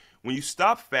nutrition. When you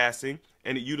stop fasting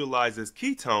and it utilizes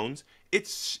ketones,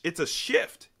 it's a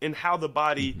shift in how the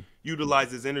body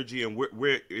utilizes energy and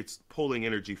where it's pulling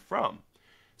energy from.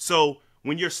 So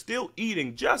when you're still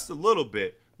eating just a little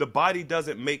bit, the body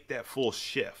doesn't make that full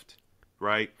shift,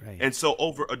 right? And so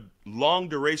over a long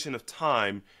duration of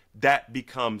time, that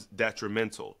becomes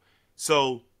detrimental.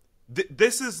 So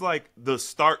This is like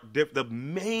the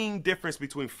main difference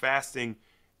between fasting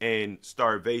and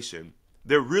starvation.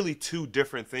 They're really two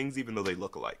different things, even though they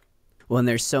look alike. Well, and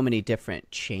there's so many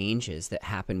different changes that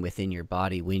happen within your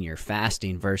body when you're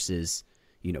fasting versus,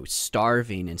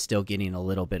 starving and still getting a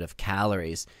little bit of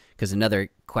calories. Because another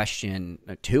question,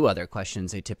 two other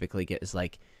questions they typically get is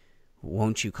like,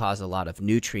 won't you cause a lot of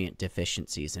nutrient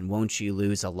deficiencies and won't you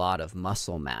lose a lot of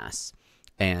muscle mass?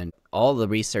 And all the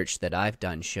research that I've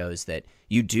done shows that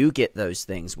you do get those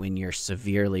things when you're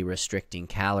severely restricting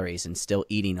calories and still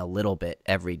eating a little bit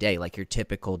every day, like your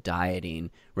typical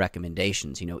dieting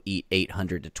recommendations, eat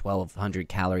 800 to 1200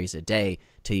 calories a day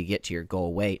till you get to your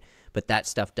goal weight. But that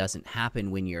stuff doesn't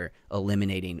happen when you're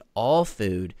eliminating all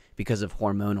food because of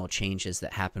hormonal changes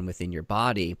that happen within your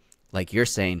body. Like you're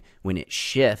saying, when it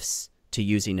shifts to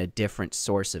using a different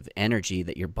source of energy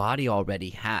that your body already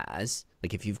has,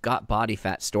 like if you've got body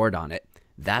fat stored on it,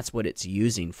 that's what it's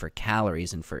using for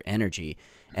calories and for energy.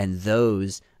 And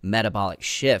those metabolic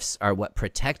shifts are what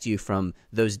protect you from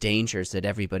those dangers that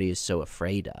everybody is so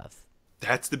afraid of.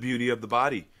 That's the beauty of the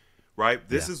body, right?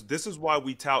 This is why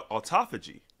we tout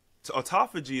autophagy. So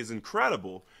autophagy is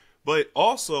incredible, but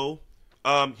also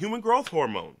human growth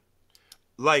hormone.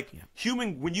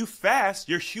 When you fast,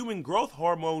 your human growth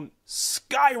hormone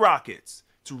skyrockets.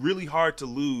 It's really hard to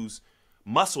lose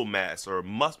muscle mass or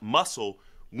muscle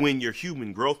when your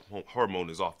human growth hormone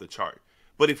is off the chart.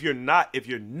 But if you're not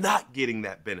getting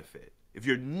that benefit, if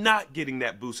you're not getting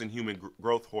that boost in human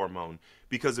growth hormone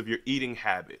because of your eating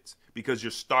habits, because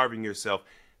you're starving yourself,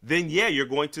 then you're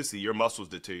going to see your muscles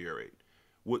deteriorate.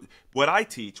 What I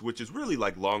teach, which is really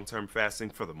like long-term fasting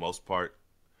for the most part,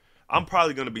 I'm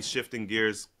probably going to be shifting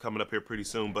gears coming up here pretty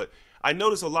soon, but I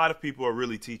notice a lot of people are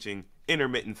really teaching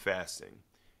intermittent fasting.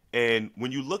 And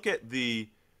when you look at the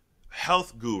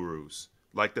health gurus,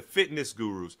 like the fitness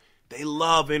gurus, they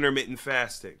love intermittent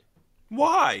fasting.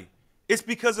 Why? It's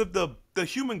because of the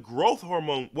human growth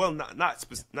hormone. Well, not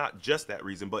just that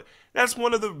reason, but that's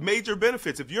one of the major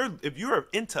benefits. If you're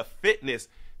into fitness,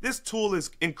 this tool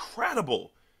is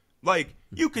incredible. Like,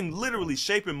 you can literally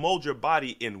shape and mold your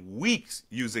body in weeks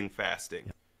using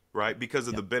fasting, right? Because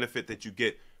of the benefit that you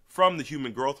get from the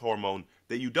human growth hormone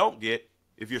that you don't get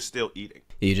if you're still eating.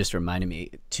 You just reminded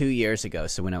me, 2 years ago,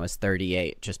 so when I was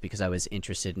 38, just because I was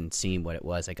interested in seeing what it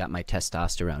was, I got my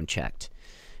testosterone checked.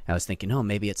 I was thinking, oh,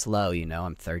 maybe it's low,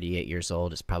 I'm 38 years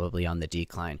old, it's probably on the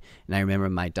decline. And I remember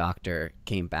my doctor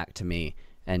came back to me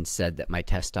and said that my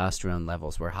testosterone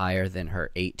levels were higher than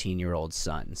her 18-year-old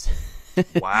son's.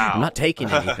 Wow. I'm not taking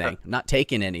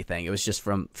anything. It was just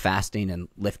from fasting and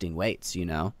lifting weights,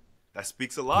 That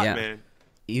speaks a lot, man.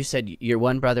 You said your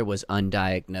one brother was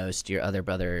undiagnosed, your other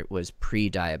brother was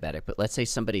pre-diabetic, but let's say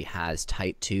somebody has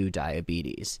type 2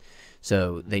 diabetes.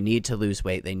 So they need to lose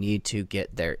weight, they need to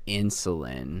get their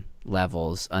insulin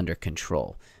levels under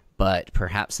control, but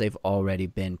perhaps they've already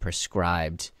been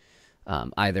prescribed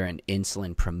either an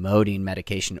insulin promoting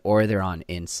medication or they're on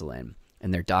insulin,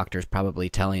 and their doctor's probably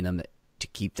telling them that to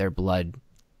keep their blood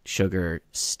sugar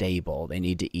stable, they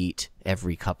need to eat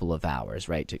every couple of hours,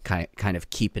 right, to kind of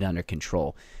keep it under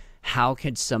control. How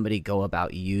could somebody go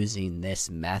about using this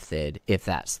method if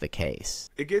that's the case?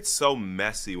 It gets so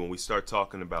messy when we start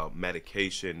talking about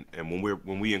medication, and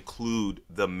when we include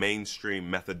the mainstream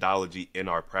methodology in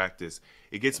our practice.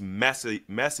 It gets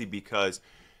messy because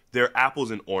they're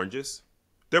apples and oranges.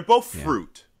 They're both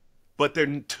fruit, but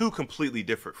they're two completely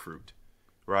different fruit,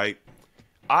 right?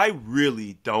 I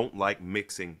really don't like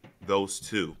mixing those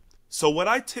two. So what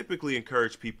I typically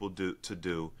encourage people to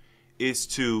do is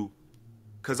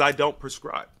because I don't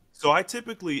prescribe. So I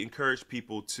typically encourage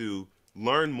people to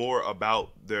learn more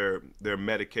about their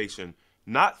medication,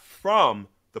 not from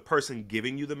the person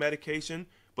giving you the medication,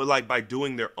 but like by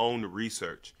doing their own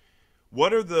research.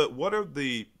 What are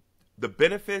the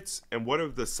benefits and what are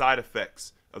the side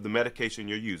effects of the medication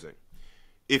you're using?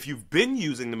 If you've been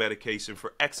using the medication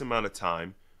for X amount of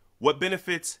time, what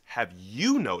benefits have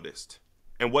you noticed?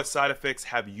 And what side effects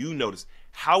have you noticed?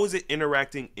 How is it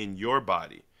interacting in your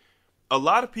body? A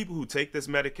lot of people who take this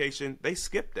medication, they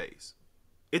skip days.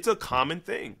 It's a common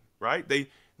thing, right?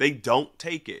 They don't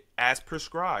take it as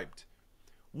prescribed.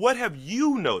 What have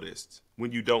you noticed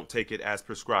when you don't take it as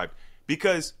prescribed?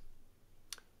 Because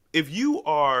if you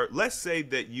are, let's say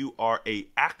that you are a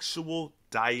actual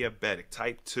diabetic,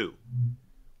 type 2,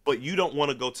 but you don't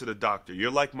want to go to the doctor. You're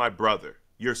like my brother.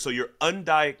 You're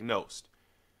undiagnosed.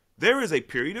 There is a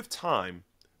period of time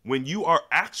when you are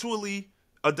actually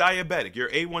a diabetic. Your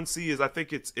A1C is, I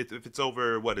think if it's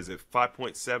over, what is it,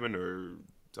 5.7 or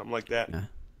something like that? Yeah.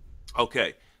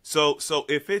 Okay. So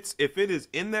if it is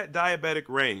in that diabetic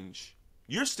range,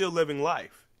 you're still living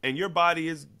life. and your body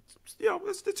is,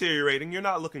 it's deteriorating. You're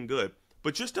not looking good,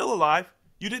 but you're still alive.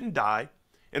 You didn't die.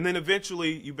 And then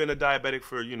eventually you've been a diabetic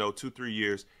for, 2-3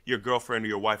 years. Your girlfriend or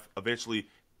your wife eventually,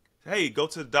 hey, go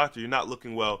to the doctor. You're not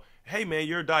looking well. Hey, man,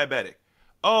 you're a diabetic.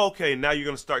 Oh, okay, now you're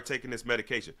going to start taking this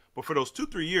medication. But for those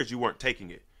 2-3 years, you weren't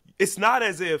taking it. It's not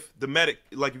as if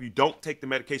if you don't take the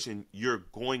medication, you're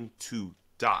going to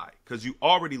die because you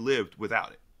already lived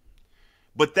without it.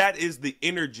 But that is the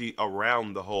energy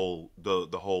around the whole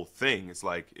thing. It's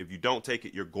like if you don't take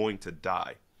it, you're going to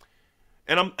die.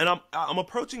 And I'm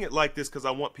approaching it like this because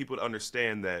I want people to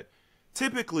understand that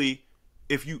typically,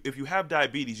 if you have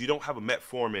diabetes, you don't have a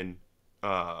metformin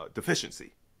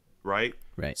deficiency, right?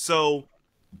 Right. So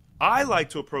I like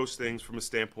to approach things from a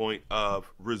standpoint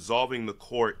of resolving the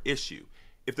core issue.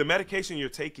 If the medication you're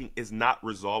taking is not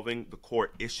resolving the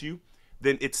core issue,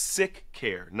 then it's sick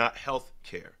care, not health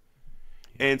care.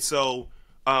 And so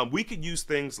we could use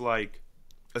things like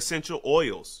essential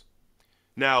oils.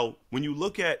 Now, when you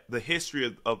look at the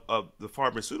history of the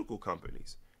pharmaceutical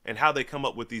companies and how they come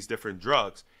up with these different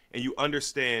drugs, and you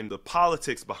understand the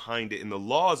politics behind it and the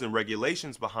laws and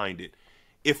regulations behind it,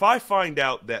 if I find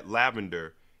out that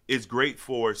lavender is great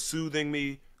for soothing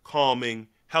me, calming,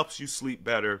 helps you sleep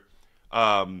better,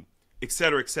 et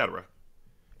cetera,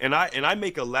 and I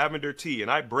make a lavender tea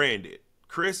and I brand it,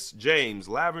 Chris James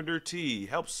lavender tea,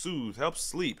 helps soothe, helps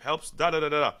sleep, helps da da da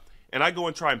da, and I go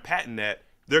and try and patent that,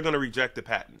 they're going to reject the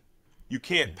patent. You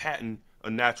can't patent a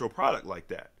natural product like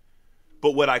that.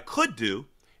 But what I could do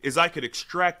is I could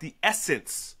extract the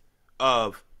essence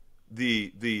of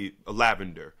the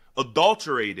lavender,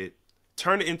 adulterate it,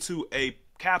 turn it into a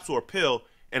capsule or pill,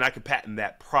 and I could patent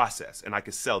that process and I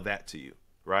could sell that to you,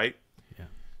 right? Yeah.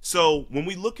 So when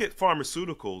we look at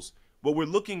pharmaceuticals, what we're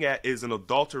looking at is an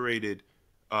adulterated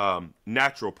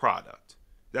natural product.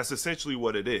 That's essentially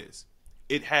what it is.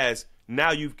 It has,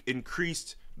 now you've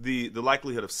increased the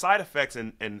likelihood of side effects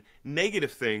and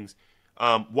negative things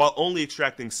while only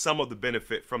extracting some of the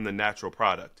benefit from the natural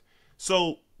product.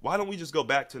 So why don't we just go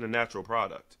back to the natural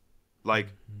product? Like,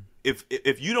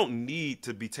 if you don't need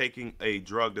to be taking a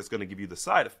drug that's going to give you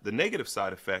the negative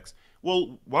side effects,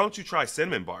 well, why don't you try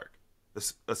cinnamon bark,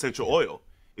 essential oil?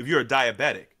 If you're a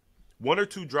diabetic, 1 or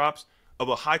 2 drops of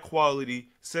a high quality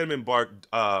cinnamon bark,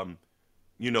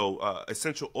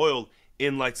 essential oil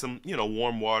in like some,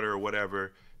 warm water or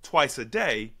whatever, twice a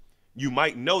day, you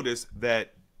might notice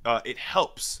that it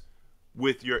helps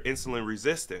with your insulin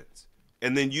resistance.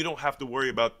 And then you don't have to worry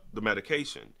about the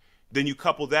medication. Then you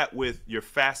couple that with your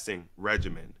fasting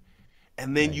regimen.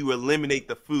 And then you eliminate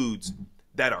the foods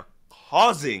that are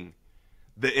causing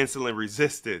the insulin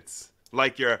resistance.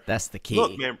 Like That's the key.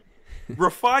 Look, man,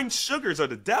 refined sugars are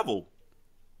the devil.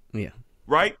 Yeah.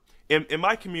 Right? In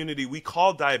my community, we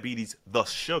call diabetes the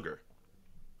sugar.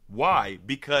 Why?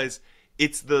 Because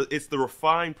it's the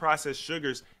refined processed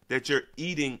sugars that you're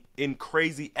eating in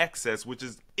crazy excess, which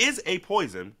is a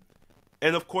poison.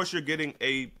 And of course, you're getting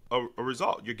a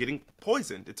result. You're getting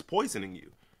poisoned. It's poisoning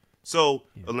you. So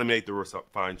eliminate the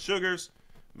refined sugars.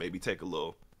 Maybe take a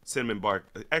little cinnamon bark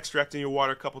extract in your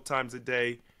water a couple times a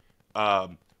day.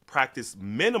 Practice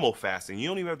minimal fasting. You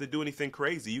don't even have to do anything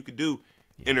crazy. You could do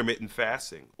intermittent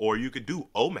fasting, or you could do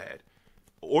OMAD,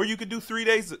 or you could do 3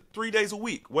 days a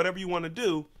week, whatever you want to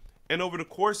do. And over the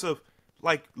course of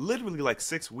literally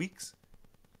 6 weeks,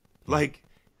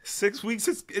 6 weeks,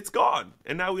 it's gone.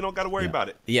 And now we don't got to worry about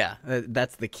it. Yeah.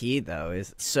 That's the key, though,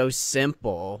 is so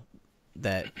simple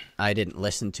that I didn't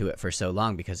listen to it for so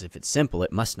long, because if it's simple,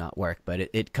 it must not work. But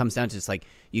it comes down to just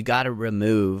you got to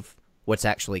remove what's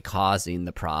actually causing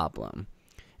the problem,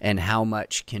 and how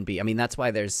much can be. I mean, that's why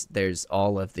there's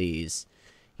all of these,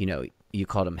 you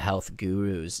call them health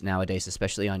gurus nowadays,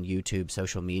 especially on YouTube,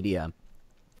 social media,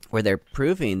 where they're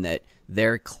proving that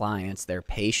their clients, their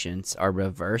patients, are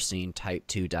reversing type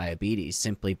 2 diabetes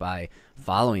simply by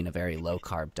following a very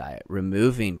low-carb diet,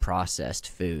 removing processed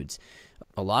foods.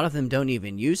 A lot of them don't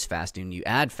even use fasting. You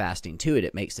add fasting to it,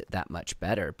 it makes it that much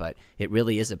better. But it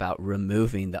really is about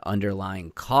removing the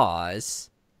underlying cause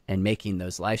and making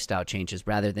those lifestyle changes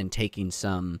rather than taking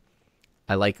some,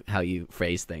 I like how you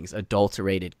phrase things,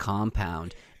 adulterated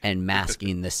compound and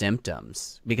masking the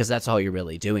symptoms, because that's all you're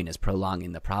really doing is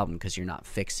prolonging the problem, because you're not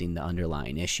fixing the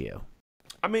underlying issue.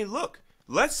 I mean, look,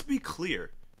 let's be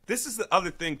clear. This is the other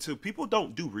thing, too. People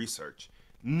don't do research.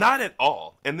 Not at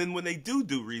all. And then when they do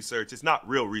research, it's not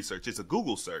real research. It's a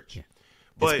Google search. Yeah.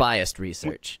 But it's biased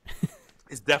research.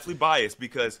 It's definitely biased,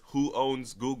 because who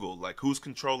owns Google? Who's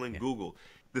controlling Google?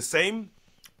 The same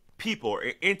people or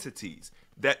entities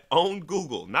that own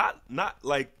Google. Not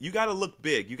you got to look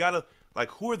big. You got to,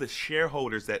 who are the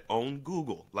shareholders that own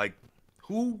Google?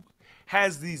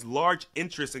 has these large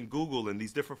interests in Google and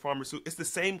these different pharmaceuticals. It's the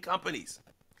same companies.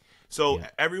 So Yeah.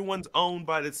 everyone's owned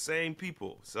by the same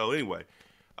people. So anyway,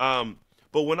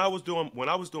 but when I was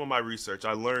doing my research,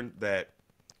 I learned that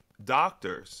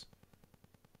doctors,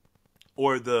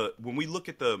 or when we look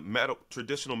at the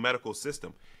traditional medical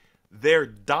system, their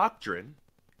doctrine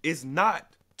is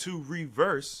not to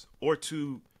reverse or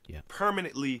to Yeah.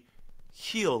 permanently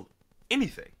heal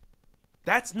anything.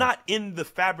 That's not in the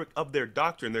fabric of their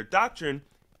doctrine. Their doctrine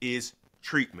is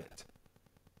treatment.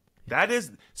 That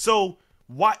is so.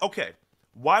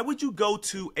 Why would you go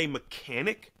to a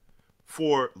mechanic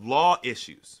for law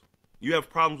issues? You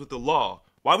have problems with the law.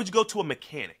 Why would you go to a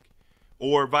mechanic,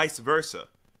 or vice versa?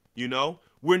 You know,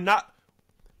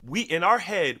 we in our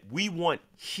head, we want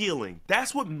healing.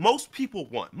 That's what most people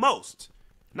want. Most,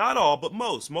 not all, but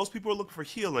most people are looking for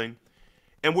healing,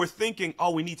 and we're thinking, oh,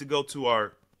 we need to go to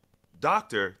our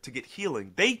doctor to get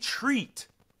healing. They treat.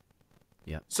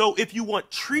 Yeah. So if you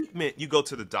want treatment, you go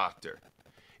to the doctor.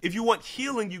 If you want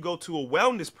healing, you go to a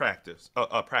wellness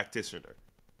practitioner.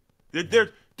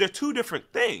 They're two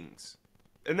different things,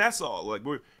 and that's all. Like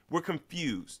we're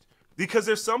confused because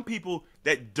there's some people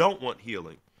that don't want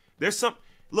healing.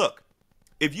 Look,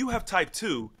 if you have type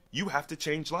 2, you have to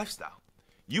change lifestyle.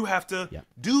 You have to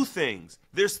do things.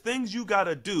 There's things you got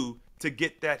to do to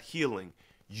get that healing.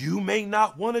 You may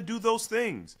not want to do those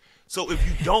things. So if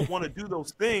you don't want to do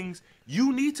those things,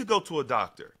 you need to go to a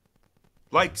doctor.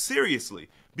 Like seriously,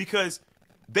 because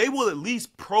they will at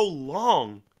least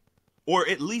prolong or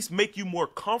at least make you more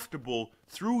comfortable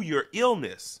through your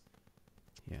illness.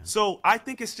 Yeah. So I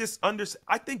think it's just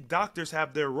I think doctors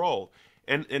have their role.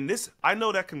 And this, I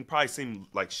know that can probably seem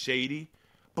like shady,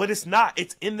 but it's not.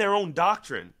 It's in their own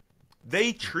doctrine.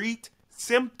 They treat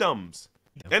symptoms,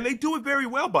 and they do it very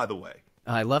well, by the way.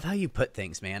 I love how you put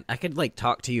things, man. I could like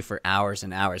talk to you for hours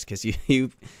and hours because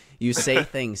you say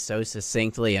things so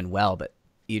succinctly and well, but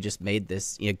you just made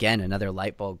this, again, another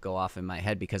light bulb go off in my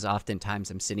head, because oftentimes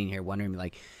I'm sitting here wondering,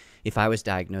 like, if I was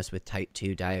diagnosed with type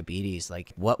 2 diabetes,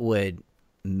 like what would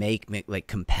make me, like,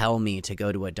 compel me to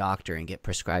go to a doctor and get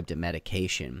prescribed a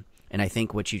medication? And I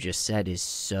think what you just said is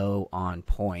so on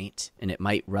point, and it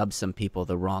might rub some people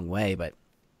the wrong way, but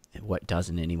what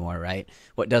doesn't anymore, right?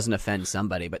 What doesn't offend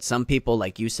somebody? But some people,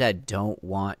 like you said, don't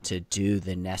want to do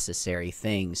the necessary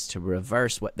things to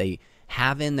reverse what they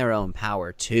have in their own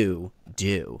power to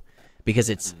do, because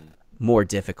it's more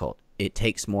difficult. It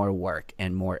takes more work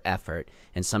and more effort,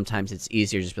 and sometimes it's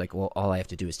easier to just be like, well, all I have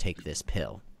to do is take this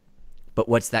pill. But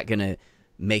what's that going to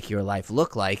make your life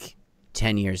look like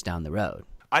 10 years down the road?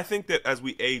 I think that as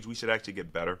we age, we should actually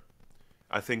get better.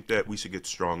 I think that we should get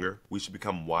stronger. We should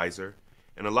become wiser.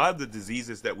 And a lot of the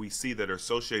diseases that we see that are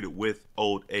associated with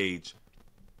old age,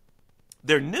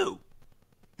 they're new.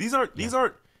 These aren't,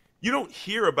 you don't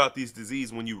hear about these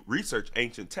diseases when you research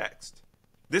ancient texts.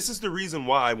 This is the reason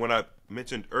why, when I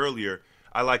mentioned earlier,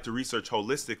 I like to research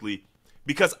holistically,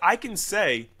 because I can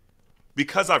say,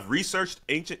 because I've researched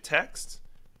ancient texts,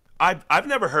 I've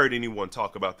never heard anyone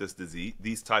talk about this disease,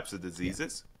 these types of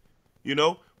diseases. You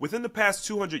know, within the past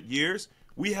 200 years,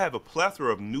 we have a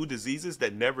plethora of new diseases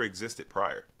that never existed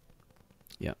prior.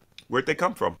 Yeah. Where'd they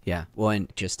come from? Yeah. Well,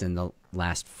 and just in the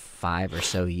last 5 or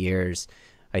so years,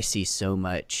 I see so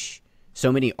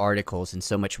many articles and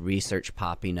so much research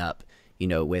popping up, you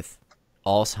know, with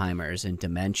Alzheimer's and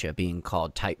dementia being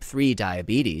called type 3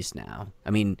 diabetes now.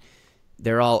 I mean,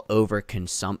 they're all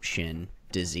overconsumption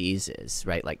diseases,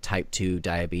 right? Like type 2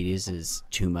 diabetes is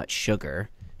too much sugar,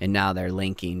 and now they're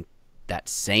linking that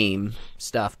same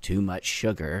stuff, too much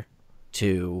sugar,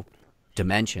 to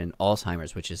dementia,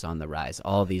 Alzheimer's, which is on the rise.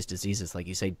 All these diseases, like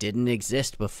you say, didn't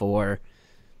exist before,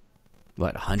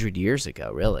 what, 100 years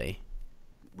ago, really?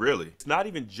 Really? It's not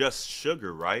even just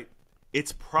sugar, right?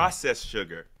 It's processed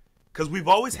sugar, because we've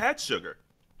always had sugar.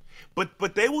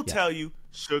 But they will tell you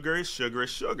sugar is sugar is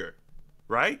sugar,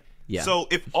 right? Yeah. So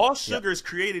if all sugar is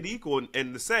created equal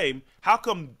and the same, how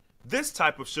come this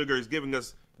type of sugar is giving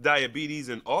us diabetes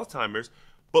and Alzheimer's,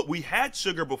 but we had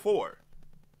sugar before,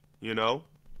 you know?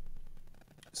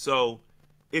 So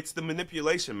it's the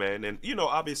manipulation, man. And, you know,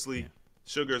 obviously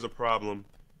sugar is a problem.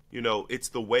 You know, it's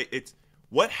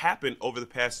what happened over the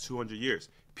past 200 years.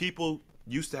 People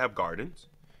used to have gardens.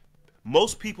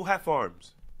 Most people have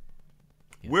farms.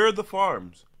 Where are the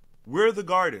farms? Where are the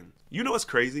gardens? You know what's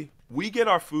crazy? We get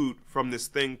our food from this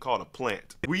thing called a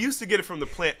plant. We used to get it from the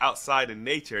plant outside in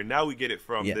nature, and now we get it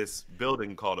from this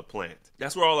building called a plant.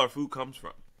 That's where all our food comes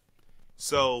from.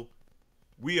 So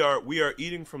we are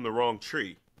eating from the wrong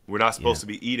tree. We're not supposed to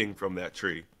be eating from that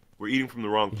tree. We're eating from the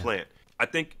wrong plant. I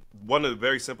think one of the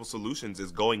very simple solutions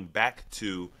is going back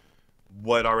to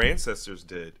what our ancestors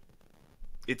did.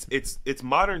 It's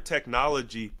modern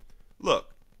technology.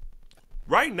 Look,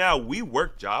 right now we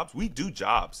work jobs, we do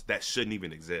jobs that shouldn't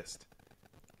even exist.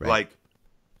 Right. Like,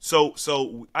 so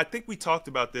I think we talked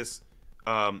about this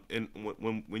in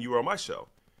when you were on my show.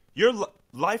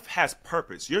 Life has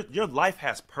purpose. Your life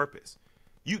has purpose.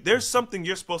 There's something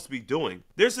you're supposed to be doing.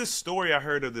 There's this story I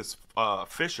heard of this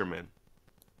fisherman,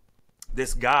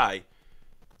 this guy,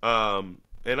 and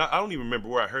I don't even remember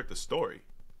where I heard the story.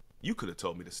 You could have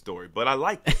told me the story, but I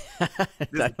like it.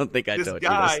 I don't think I This told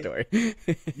guy, you this story.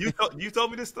 you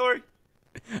told me this story?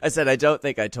 I said I don't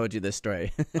think I told you this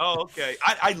story. Oh, okay.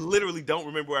 I literally don't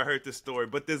remember where I heard this story,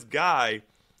 but this guy,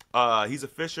 he's a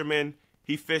fisherman.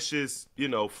 He fishes,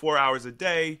 4 hours a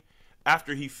day.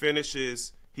 After he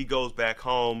finishes, he goes back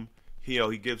home.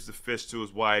 He gives the fish to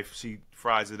his wife. She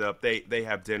fries it up. They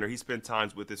have dinner. He spends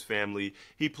times with his family.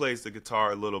 He plays the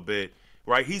guitar a little bit,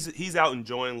 right? He's out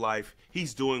enjoying life.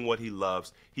 He's doing what he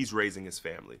loves. He's raising his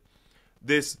family.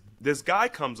 This guy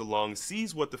comes along,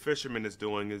 sees what the fisherman is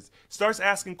doing, starts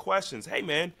asking questions. Hey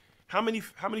man, how many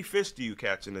fish do you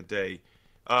catch in a day?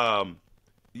 How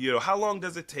long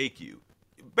does it take you?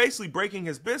 Basically breaking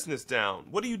his business down.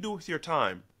 What do you do with your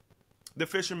time? The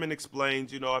fisherman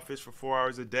explains, I fish for 4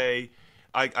 hours a day.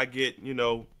 I get,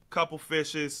 couple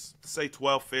fishes, say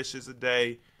 12 fishes a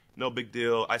day. No big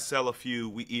deal. I sell a few,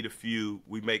 we eat a few,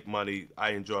 we make money. I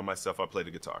enjoy myself. I play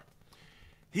the guitar.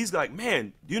 He's like,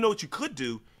 man, you know what you could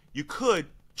do? You could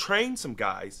train some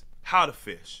guys how to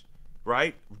fish,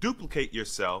 right? Duplicate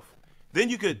yourself. Then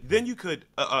you could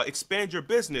expand your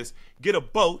business, get a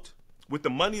boat with the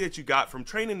money that you got from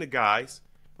training the guys,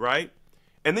 right?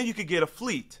 And then you could get a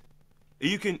fleet.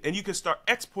 You can start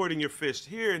exporting your fish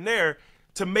here and there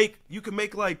to make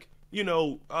like,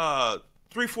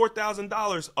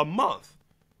 $3,000-$4,000 a month.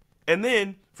 And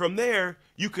then from there,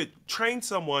 you could train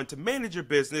someone to manage your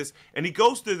business, and he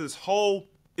goes through this whole.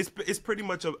 It's pretty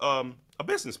much a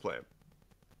business plan.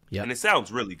 Yeah. And it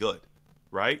sounds really good,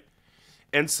 right?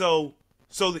 And so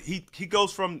he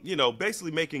goes from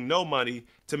basically making no money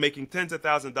to making tens of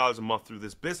thousands of dollars a month through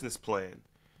this business plan.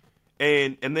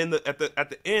 And then at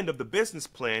the end of the business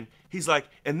plan, he's like,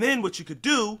 and then what you could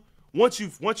do once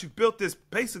you've built this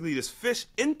fish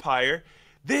empire.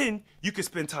 Then you could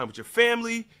spend time with your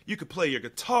family. You could play your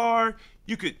guitar.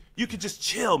 You could just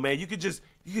chill, man. You could just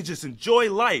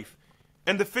enjoy life.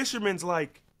 And the fisherman's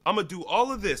like, I'm gonna do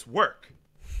all of this work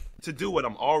to do what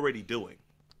I'm already doing.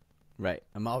 Right.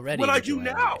 I'm already. What I do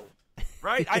enjoying now, life.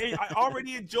 right? I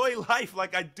already enjoy life.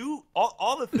 Like I do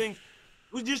all the things.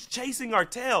 We're just chasing our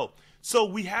tail. So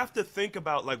we have to think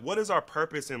about like, what is our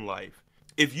purpose in life?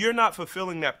 If you're not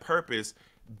fulfilling that purpose,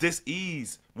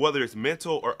 dis-ease, whether it's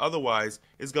mental or otherwise,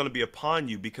 is going to be upon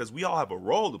you because we all have a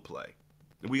role to play.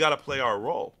 And we got to play our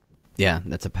role. Yeah,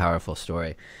 that's a powerful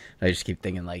story. I just keep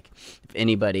thinking, like, if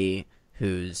anybody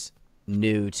who's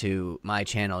new to my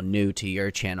channel, new to your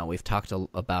channel, we've talked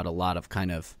about a lot of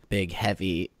kind of big,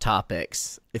 heavy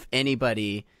topics. If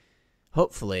anybody,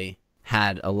 hopefully,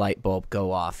 had a light bulb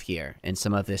go off here and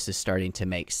some of this is starting to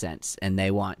make sense and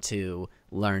they want to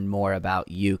learn more about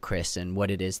you, Chris, and what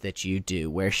it is that you do,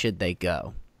 where should they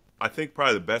go? I think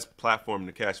probably the best platform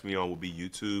to catch me on will be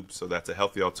YouTube. So that's a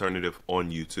healthy alternative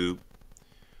on YouTube.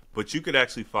 But you could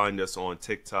actually find us on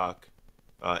TikTok,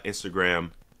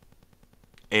 Instagram,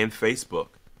 and Facebook.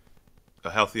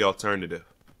 A healthy alternative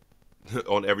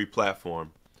on every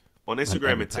platform. On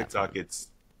Instagram and TikTok, On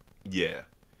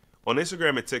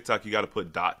Instagram and TikTok, you got to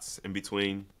put dots in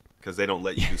between because they don't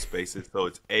let you do spaces. So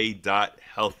it's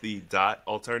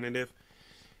a.healthy.alternative.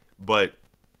 But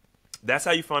that's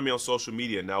how you find me on social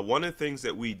media. Now, one of the things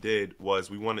that we did was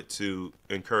we wanted to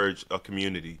encourage a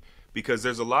community because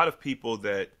there's a lot of people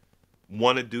that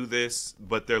want to do this,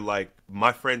 but they're like,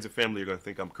 my friends and family are going to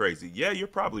think I'm crazy. Yeah, you're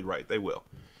probably right. They will.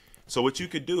 So what you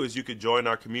could do is you could join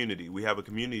our community. We have a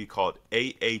community called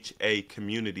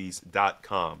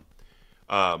ahacommunities.com.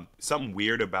 Something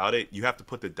weird about it, you have to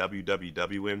put the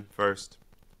www in first.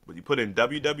 But you put in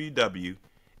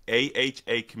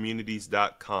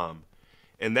www.ahacommunities.com.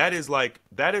 And that is like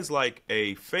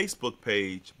a Facebook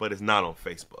page, but it's not on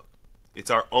Facebook. It's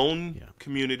our own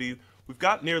community. We've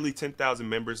got nearly 10,000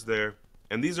 members there.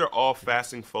 And these are all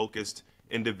fasting focused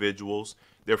individuals.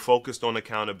 They're focused on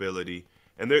accountability.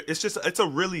 And it's a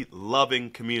really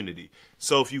loving community.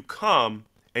 So if you come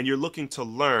and you're looking to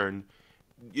learn,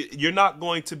 you're not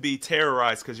going to be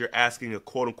terrorized because you're asking a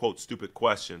quote unquote stupid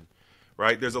question,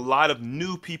 right? There's a lot of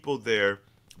new people there,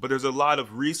 but there's a lot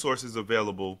of resources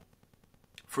available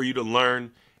for you to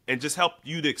learn and just help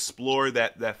you to explore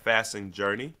that fasting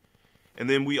journey. And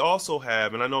then we also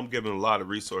have, and I know I'm giving a lot of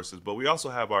resources, but we also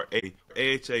have our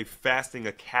AHA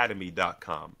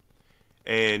fastingacademy.com.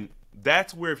 And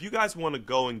that's where, if you guys want to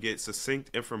go and get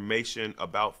succinct information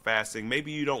about fasting,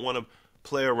 maybe you don't want to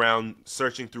play around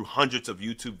searching through hundreds of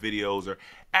YouTube videos or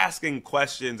asking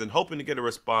questions and hoping to get a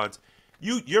response.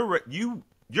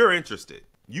 You're interested.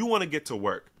 You want to get to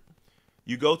work.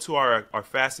 You go to our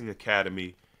fasting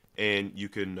academy, and you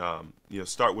can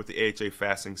start with the AHA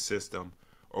fasting system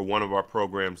or one of our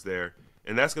programs there.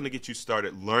 And that's going to get you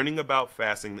started learning about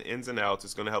fasting, the ins and outs.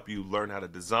 It's going to help you learn how to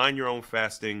design your own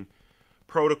fasting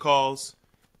protocols.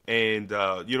 And,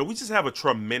 we just have a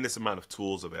tremendous amount of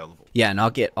tools available. Yeah, and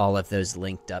I'll get all of those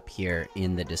linked up here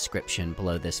in the description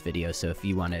below this video. So if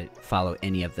you want to follow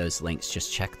any of those links,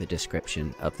 just check the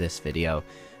description of this video.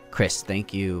 Chris,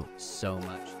 thank you so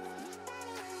much.